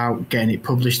about getting it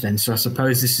published then? So I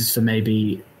suppose this is for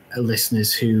maybe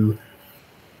listeners who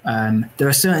there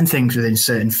are certain things within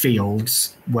certain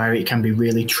fields where it can be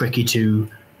really tricky to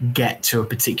get to a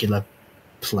particular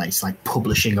place, like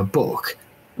publishing a book.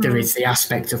 There is the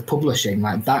aspect of publishing,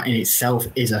 like that in itself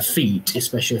is a feat,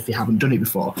 especially if you haven't done it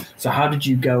before. So how did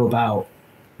you go about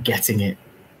getting it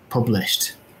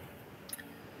published?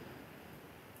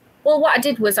 Well, what I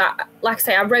did was, I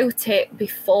wrote it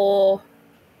before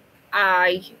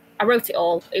I wrote it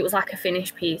all. It was like a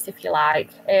finished piece, if you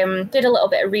like. Did a little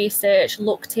bit of research,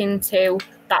 looked into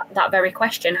that very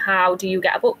question: how do you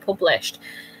get a book published?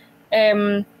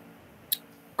 Got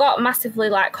massively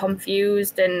like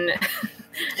confused and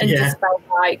just felt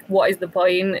like, what is the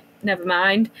point? Never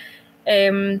mind.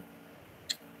 But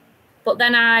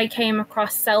then I came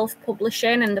across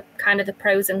self-publishing and the kind of the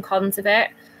pros and cons of it.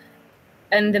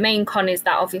 And the main con is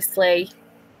that obviously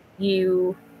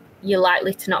you're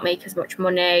likely to not make as much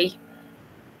money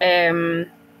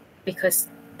because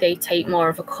they take more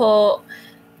of a cut,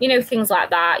 you know, things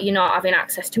like that. You're not having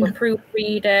access to a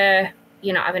proofreader,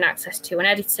 you're not having access to an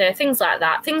editor, things like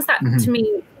that. Things that to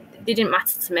me, they didn't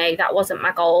matter to me. That wasn't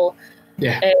my goal.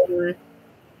 Yeah.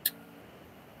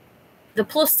 The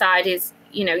plus side is,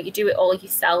 you know, you do it all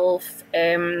yourself,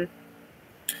 and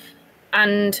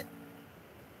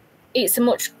it's a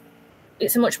much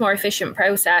more efficient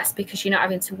process because you're not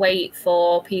having to wait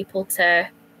for people to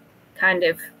kind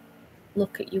of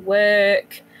look at your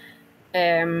work,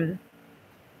 that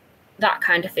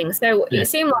kind of thing. So it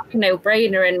seemed like a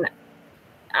no-brainer, and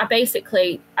I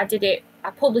did it. I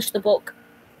published the book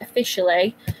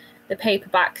officially, the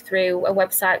paperback, through a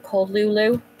website called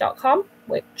lulu.com,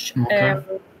 which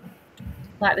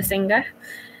like the singer.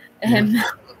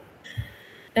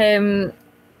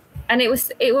 And it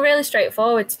was really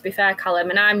straightforward, to be fair, Callum.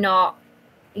 And I'm not,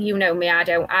 you know me, I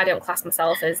don't class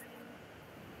myself as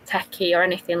techie or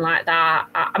anything like that.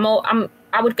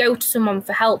 I would go to someone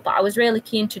for help, but I was really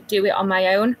keen to do it on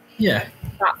my own. Yeah.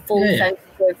 That full sense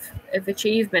of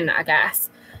achievement, I guess.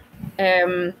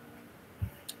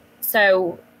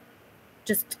 So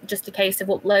just a case of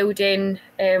uploading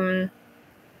your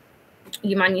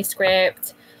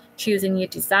manuscript, choosing your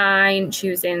design,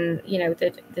 choosing, you know,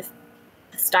 the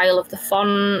style of the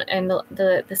font and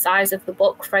the size of the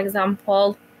book, for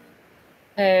example.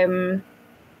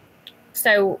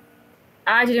 So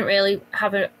I didn't really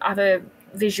have a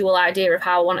visual idea of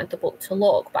how I wanted the book to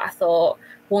look, but I thought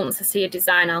once I see a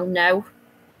design, I'll know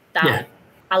that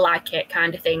I like it,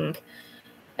 kind of thing.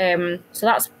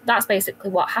 So that's basically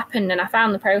what happened, and I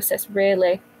found the process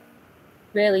really,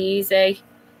 really easy.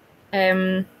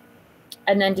 And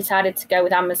then decided to go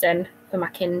with Amazon for my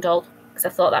Kindle, because I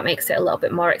thought that makes it a little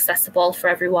bit more accessible for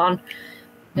everyone.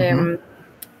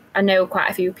 I know quite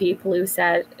a few people who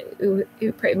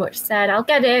pretty much said, I'll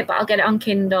get it, but I'll get it on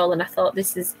Kindle. And I thought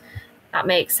that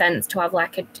makes sense to have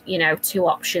like two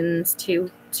options,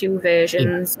 two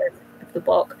versions of the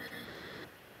book.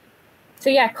 So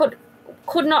yeah, could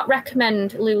not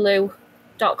recommend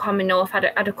lulu.com enough. Had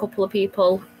a couple of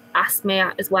people ask me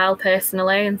as well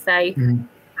personally and say,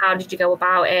 how did you go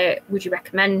about it? Would you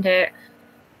recommend it?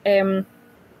 And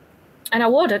I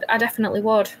would. I definitely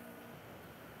would.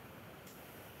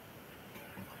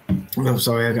 Oh,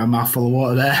 sorry, I got a mouthful of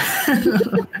water there.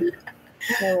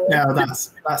 No,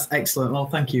 that's excellent. Well,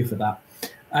 thank you for that.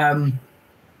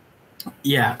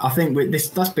 Yeah, I think it's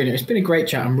been a great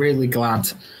chat. I'm really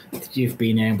glad that you've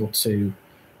been able to,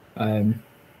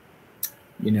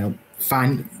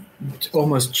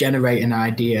 almost generate an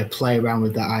idea, play around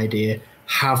with that idea,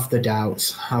 have the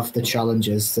doubts, have the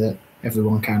challenges that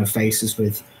everyone kind of faces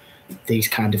with these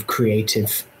kind of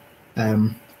creative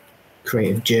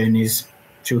journeys.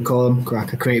 Should we call them?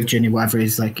 Like a creative journey, whatever it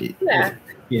is.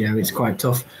 It's quite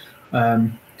tough. But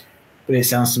it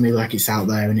sounds to me like it's out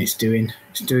there and it's doing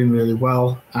really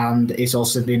well, and it's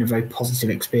also been a very positive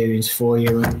experience for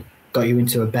you and got you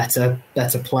into a better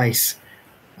place.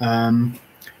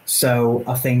 So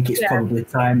I think it's probably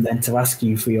time then to ask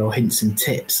you for your hints and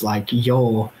tips, like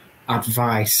your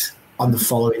advice on the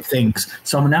following things.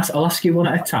 So I'll ask you one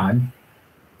at a time,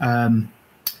 and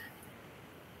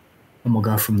we'll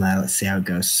go from there. Let's see how it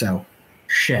goes. So,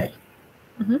 Shea,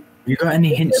 you got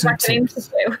any hints and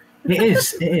tips? It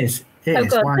is.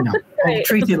 Why not? I'll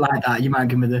treat it like that. You might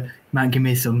give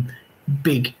me some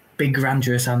big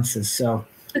grandiose answers. So,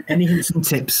 any hints and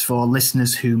tips for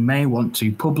listeners who may want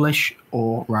to publish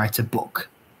or write a book?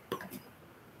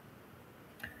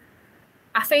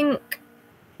 I think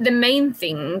the main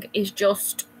thing is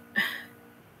just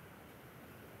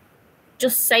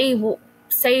say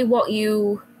what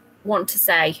you want to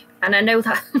say. And I know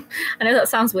that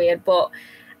sounds weird, but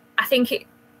I think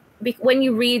when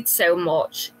you read so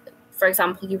much, for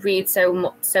example, you read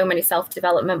so many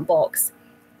self-development books,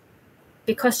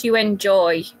 because you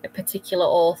enjoy a particular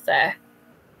author,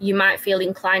 you might feel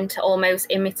inclined to almost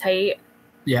imitate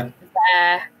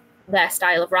their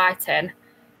style of writing.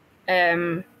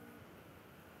 But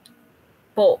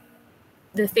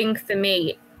the thing for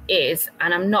me is,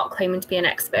 and I'm not claiming to be an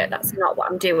expert, that's not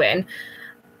what I'm doing,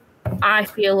 I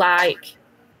feel like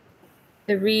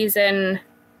the reason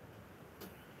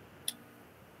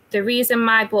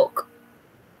my book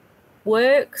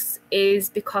works is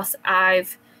because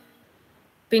I've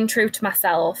been true to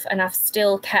myself and I've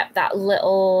still kept that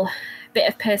little bit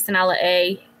of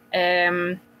personality.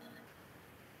 There's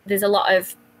a lot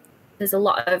of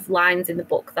lines in the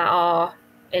book that are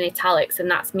in italics, and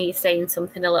that's me saying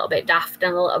something a little bit daft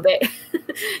and a little bit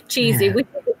cheesy, which,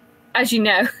 as you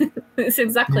know, it's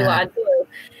exactly what I do.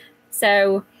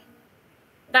 So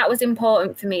that was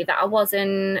important for me, that I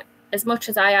wasn't, as much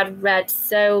as I had read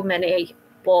so many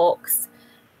books,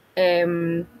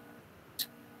 for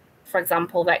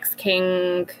example, Vex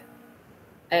King,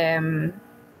 Fern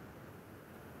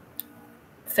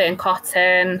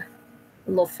Cotton,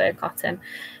 love Fern Cotton,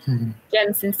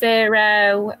 Jen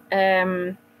Sincero,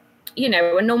 a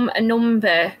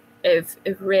number of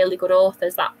really good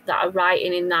authors that are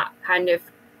writing in that kind of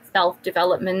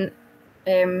self-development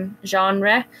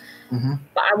genre.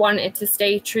 But I wanted to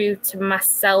stay true to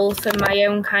myself and my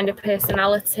own kind of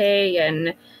personality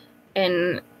and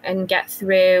get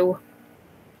through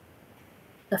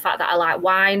the fact that I like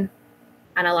wine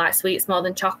and I like sweets more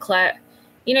than chocolate.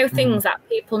 Things that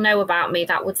people know about me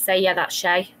that would say, yeah, that's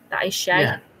Shea. That is Shea.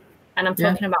 Yeah. And I'm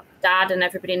talking about my dad, and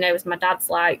everybody knows my dad's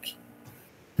like,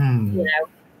 my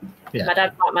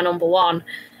dad's like my number one.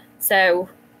 So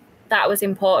that was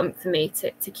important for me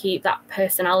to keep that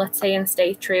personality and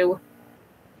stay true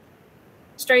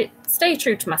to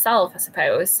myself, I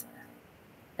suppose.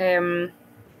 And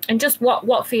just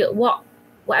whatever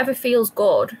feels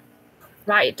good,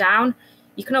 write it down.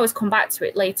 You can always come back to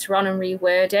it later on and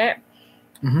reword it.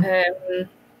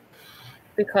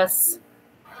 Because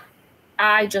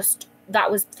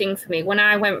that was the thing for me when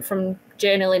I went from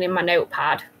journaling in my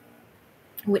notepad,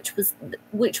 which was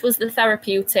the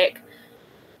therapeutic,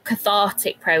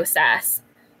 cathartic process.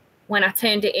 When I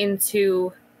turned it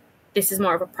into, this is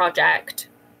more of a project,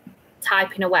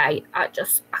 typing away, I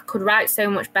could write so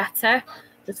much better,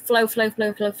 just flow.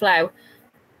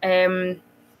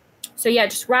 So yeah,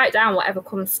 just write down whatever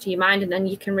comes to your mind, and then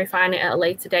you can refine it at a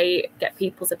later date, get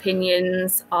people's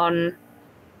opinions on,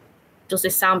 does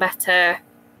this sound better,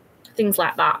 things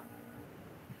like that.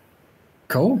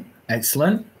 Cool,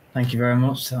 excellent, thank you very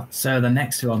much. So the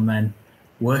next one then,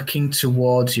 working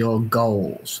towards your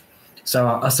goals.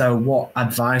 So what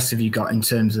advice have you got in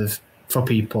terms of, for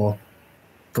people,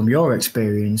 from your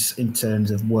experience, in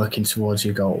terms of working towards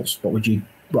your goals?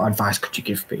 What advice could you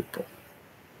give people?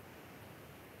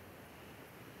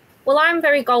 Well, I'm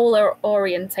very goal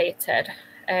orientated,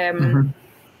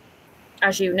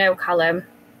 as you know, Callum.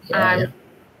 I'm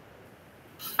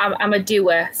a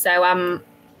doer, so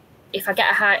if I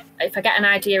get an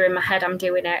idea in my head, I'm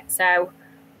doing it. So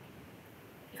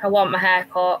if I want my hair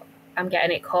cut, I'm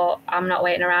getting it cut. I'm not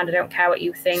waiting around. I don't care what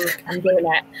you think. I'm doing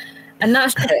it, and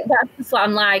that's just what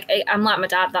I'm like. I'm like my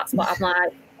dad. That's what I'm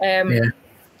like.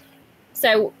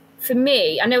 So for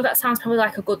me, I know that sounds probably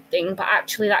like a good thing, but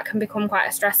actually that can become quite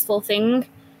a stressful thing,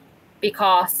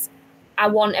 because I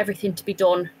want everything to be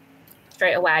done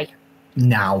straight away.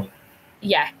 Now.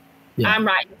 Yeah. I'm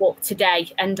writing a book today,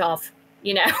 end of,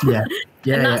 and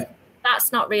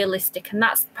that's not realistic, and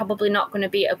that's probably not going to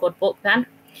be a good book then,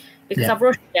 because I've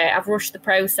rushed it. I've rushed the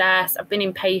process. I've been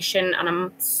impatient, and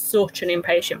I'm such an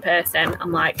impatient person.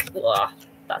 I'm like,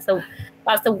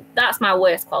 that's my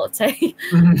worst quality.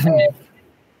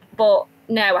 But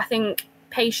no, I think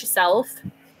pace yourself.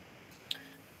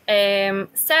 I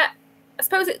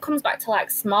suppose it comes back to like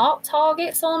SMART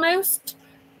targets almost.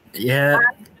 Yeah.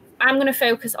 I'm going to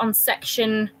focus on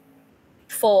section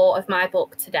 4 of my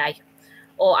book today,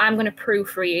 or I'm going to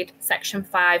proofread section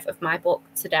 5 of my book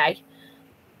today.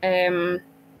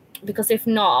 Because if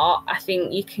not, I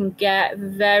think you can get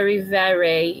very,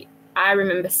 very... I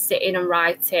remember sitting and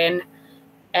writing.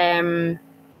 1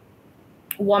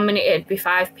 minute it'd be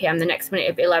 5 p.m, the next minute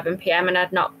it'd be 11 p.m, and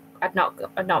I'd not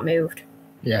moved.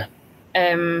 Yeah.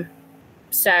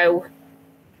 So,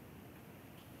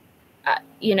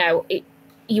 you know,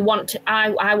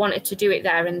 I wanted to do it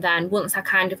there and then. Once I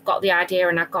kind of got the idea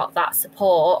and I got that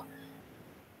support,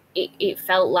 it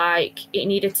felt like it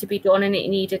needed to be done and it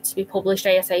needed to be published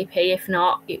ASAP. If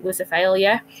not, it was a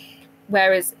failure.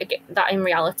 Whereas that in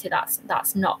reality,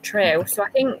 that's not true. So I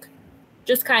think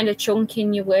just kind of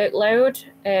chunking your workload,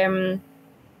 and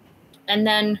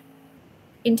then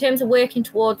in terms of working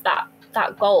towards that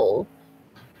goal,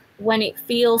 when it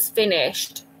feels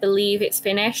finished, believe it's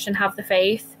finished and have the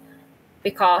faith.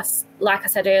 Because, like I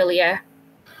said earlier,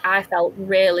 I felt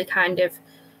really kind of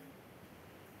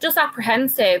just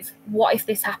apprehensive. What if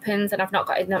this happens and I've not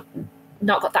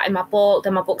got that in my book?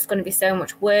 Then my book's going to be so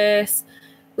much worse.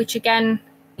 Which again,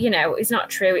 you know, is not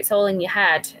true. It's all in your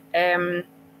head.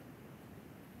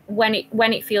 When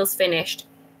it feels finished,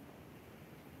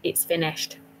 it's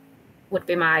finished. Would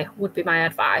be my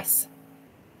advice.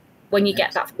 When you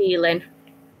get that feeling.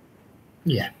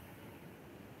 Yeah.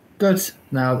 Good.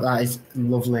 Now that is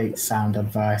lovely sound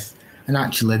advice. And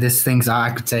actually, there's things that I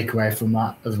could take away from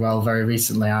that as well. Very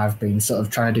recently, I've been sort of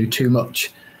trying to do too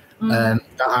much. That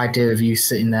idea of you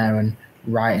sitting there and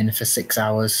writing for 6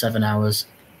 hours, 7 hours,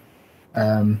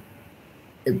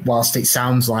 whilst it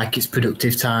sounds like it's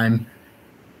productive time,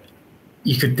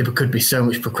 there could be so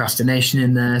much procrastination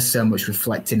in there, so much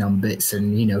reflecting on bits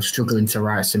and, you know, struggling to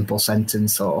write a simple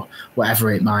sentence or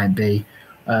whatever it might be.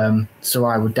 So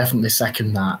I would definitely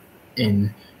second that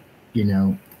in, you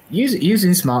know,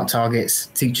 using smart targets.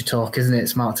 Teacher talk, isn't it?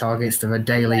 Smart targets, they're a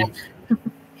daily,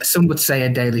 some would say a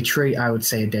daily treat, I would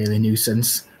say a daily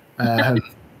nuisance. But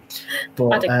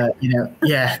but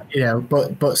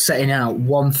setting out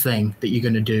one thing that you're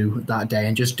going to do that day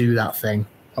and just do that thing,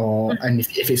 and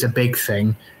if it's a big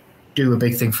thing, do a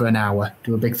big thing for an hour,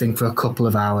 do a big thing for a couple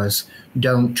of hours.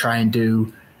 Don't try and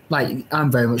do, like, I'm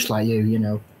very much like you, you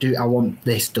know, I want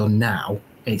this done now.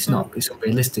 It's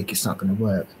unrealistic, it's not going to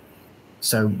work.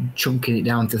 So chunking it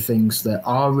down to things that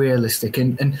are realistic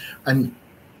and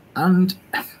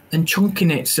chunking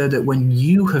it so that when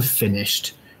you have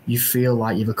finished, you feel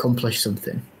like you've accomplished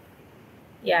something.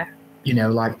 Yeah. You know,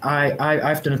 like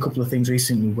I've done a couple of things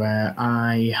recently where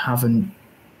I haven't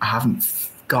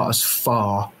got as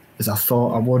far as I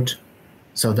thought I would.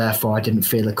 So therefore I didn't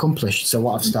feel accomplished. So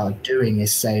what I've started doing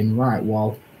is saying, right,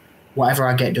 well, whatever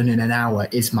I get done in an hour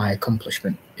is my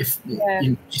accomplishment.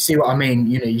 You see what I mean?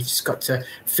 You know, you just got to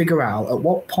figure out at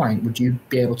what point would you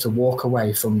be able to walk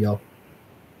away from your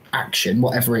action,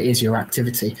 whatever it is, your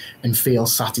activity, and feel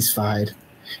satisfied.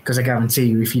 Because I guarantee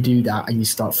you, if you do that and you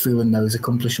start feeling those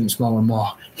accomplishments more and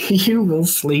more, you will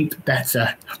sleep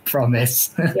better. I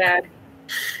promise. Yeah.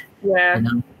 Yeah. You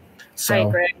know? So, I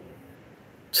agree.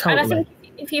 Totally. And I think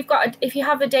if you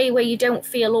have a day where you don't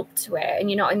feel up to it and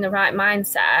you're not in the right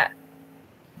mindset,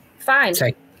 fine.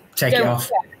 Take it off.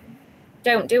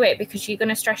 Don't do it, because you're going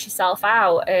to stress yourself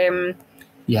out.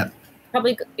 Yeah.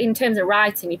 Probably in terms of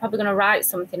writing, you're probably going to write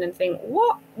something and think,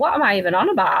 what am I even on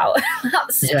about?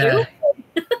 That's stupid.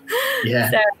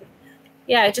 Yeah. So,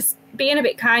 yeah, just being a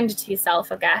bit kinder to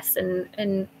yourself, I guess,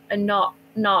 and not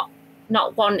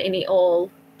wanting it all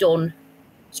done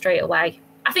straight away.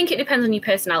 I think it depends on your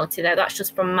personality, though. That's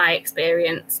just from my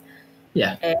experience.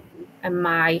 Yeah. And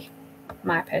my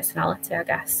personality, I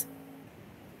guess.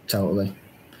 Totally.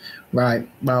 Right.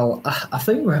 Well, I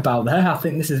think we're about there. I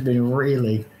think this has been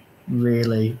really,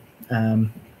 really...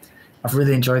 I've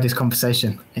really enjoyed this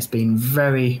conversation. It's been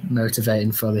very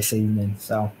motivating for this evening.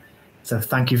 So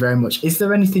thank you very much. Is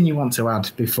there anything you want to add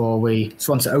before we just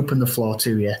want to open the floor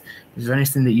to you? Is there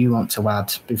anything that you want to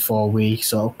add before we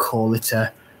sort of call it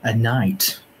a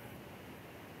night?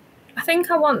 I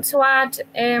think I want to add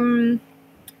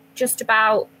just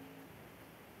about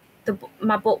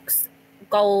my book's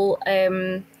goal,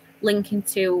 linking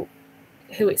to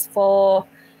who it's for.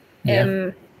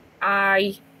 Yeah.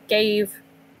 I gave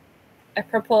a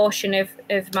proportion of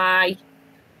my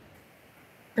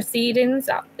proceedings.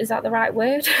 Is that the right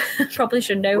word? Probably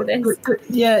should know this.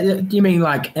 Yeah. Do you mean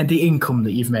like the income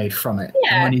that you've made from it?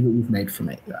 Yeah. The money that you've made from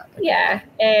it? Right. Yeah.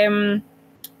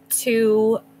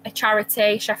 To a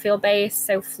charity, Sheffield based,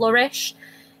 so Flourish,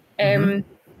 to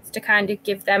kind of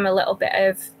give them a little bit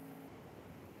of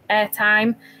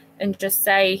airtime and just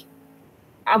say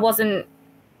I wasn't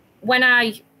when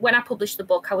I published the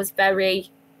book, I was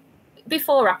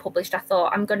before I published, I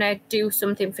thought I'm going to do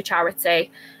something for charity.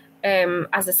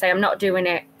 As I say, I'm not doing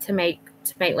it to make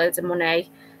loads of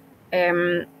money.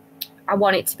 I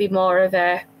want it to be more of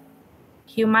a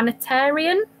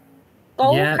humanitarian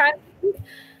goal kind of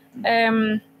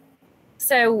thing.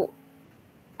 So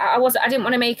I didn't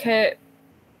want to make a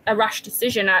rash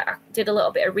decision. I did a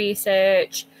little bit of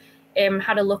research,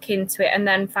 had a look into it, and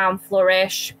then found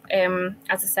Flourish, as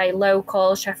I say,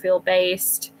 local, Sheffield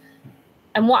based.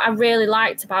 And what I really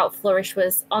liked about Flourish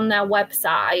was on their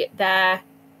website,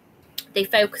 they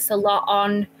focus a lot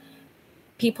on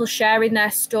people sharing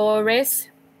their stories.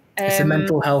 It's a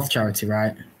mental health charity,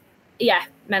 right? Yeah,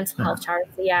 mental health charity,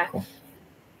 yeah. Cool.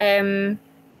 And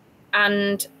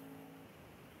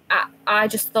I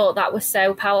just thought that was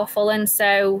so powerful and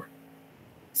so,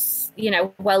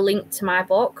 well linked to my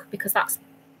book, because that's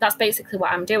basically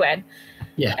what I'm doing.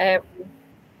 Yeah.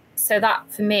 So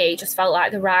that for me just felt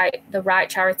like the right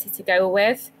charity to go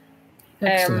with.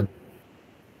 Excellent.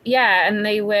 Yeah, and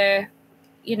they were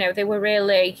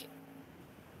really,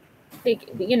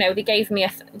 they gave me a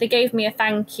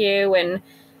thank you, and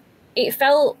it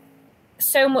felt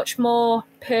so much more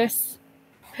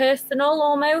personal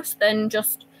almost than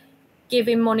just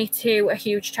giving money to a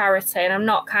huge charity. And I'm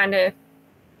not kind of,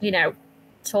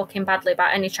 talking badly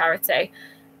about any charity,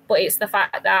 but it's the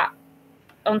fact that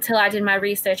until I did my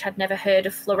research, I'd never heard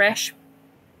of Flourish.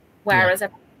 Whereas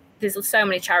there's so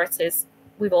many charities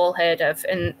we've all heard of,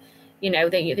 and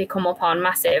they come up on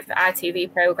massive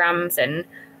ITV programs and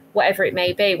whatever it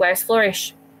may be. Whereas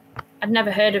Flourish, I'd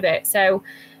never heard of it. So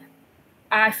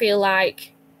I feel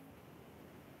like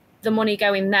the money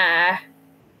going there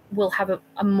will have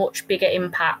a much bigger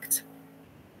impact.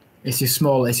 It's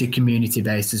your community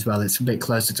based as well. It's a bit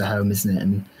closer to home, isn't it?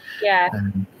 And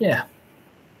yeah.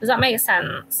 Does that make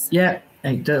sense? Yeah,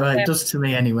 it does to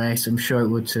me anyway, so I'm sure it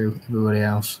would to everybody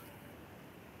else.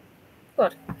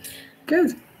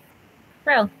 Good.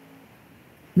 Real.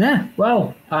 Yeah,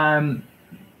 well, I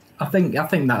think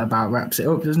that about wraps it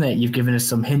up, doesn't it? You've given us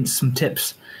some hints, some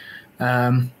tips.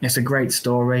 It's a great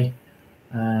story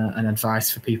and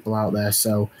advice for people out there.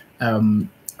 So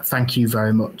thank you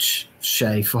very much,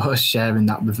 Shea, for sharing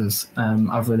that with us.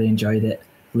 I've really enjoyed it.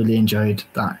 Really enjoyed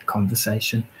that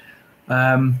conversation.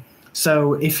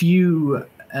 So if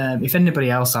anybody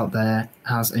else out there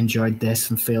has enjoyed this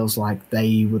and feels like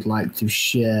they would like to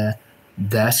share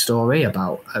their story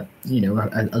about a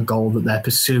goal that they're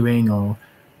pursuing, or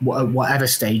whatever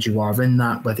stage you are in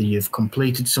that, whether you've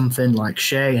completed something like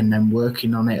Shea and then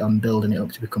working on it and building it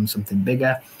up to become something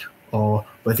bigger, or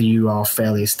whether you are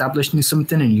fairly established in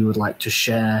something and you would like to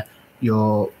share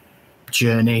your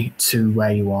journey to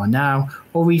where you are now,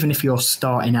 or even if you're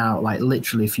starting out, like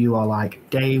literally if you are like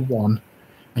day one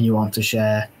and you want to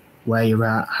share where you're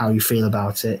at, how you feel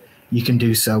about it, you can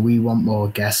do so. We want more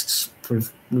guests.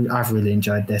 I've really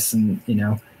enjoyed this, and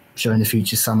sure in the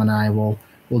future Sam and I will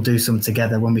do some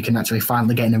together when we can actually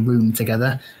finally get in a room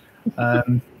together.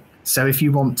 So if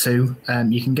you want to,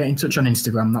 you can get in touch on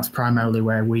Instagram. That's primarily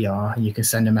where we are. You can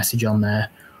send a message on there.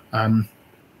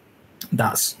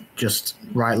 That's just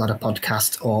Right Ladder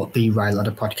Podcast or the Right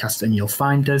Ladder Podcast, and you'll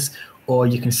find us. Or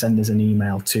you can send us an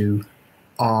email to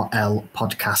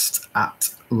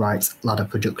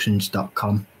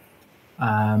rlpodcast@rightladderproductions.com.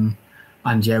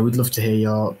 And yeah, we'd love to hear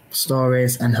your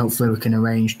stories, and hopefully we can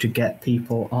arrange to get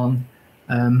people on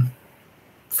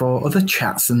for other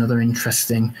chats and other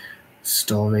interesting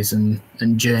stories and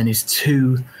journeys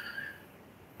to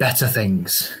better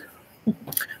things.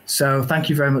 So thank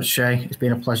you very much, Shea. It's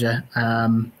been a pleasure.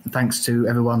 Thanks to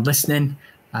everyone listening.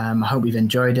 I hope you've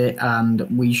enjoyed it, and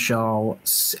we shall...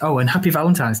 and happy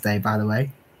Valentine's Day, by the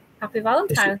way. Happy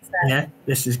Valentine's Day. Yeah,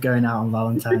 this is going out on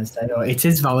Valentine's Day, or it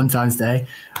is Valentine's Day.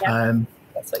 Yeah,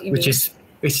 that's what you mean. That's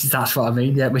what I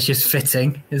mean. Yeah, which is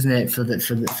fitting, isn't it, for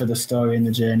the story and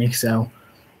the journey? So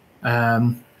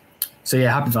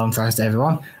yeah, happy Valentine's Day,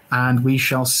 everyone, and we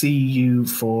shall see you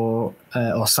or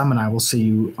Sam and I will see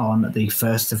you on the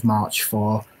 1st of March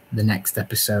for the next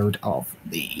episode of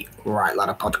the Right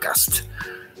Ladder Podcast.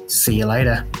 See you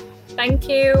later. Thank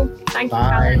you. Thank you,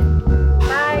 Bye. Helen.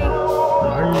 Bye.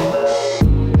 Bye.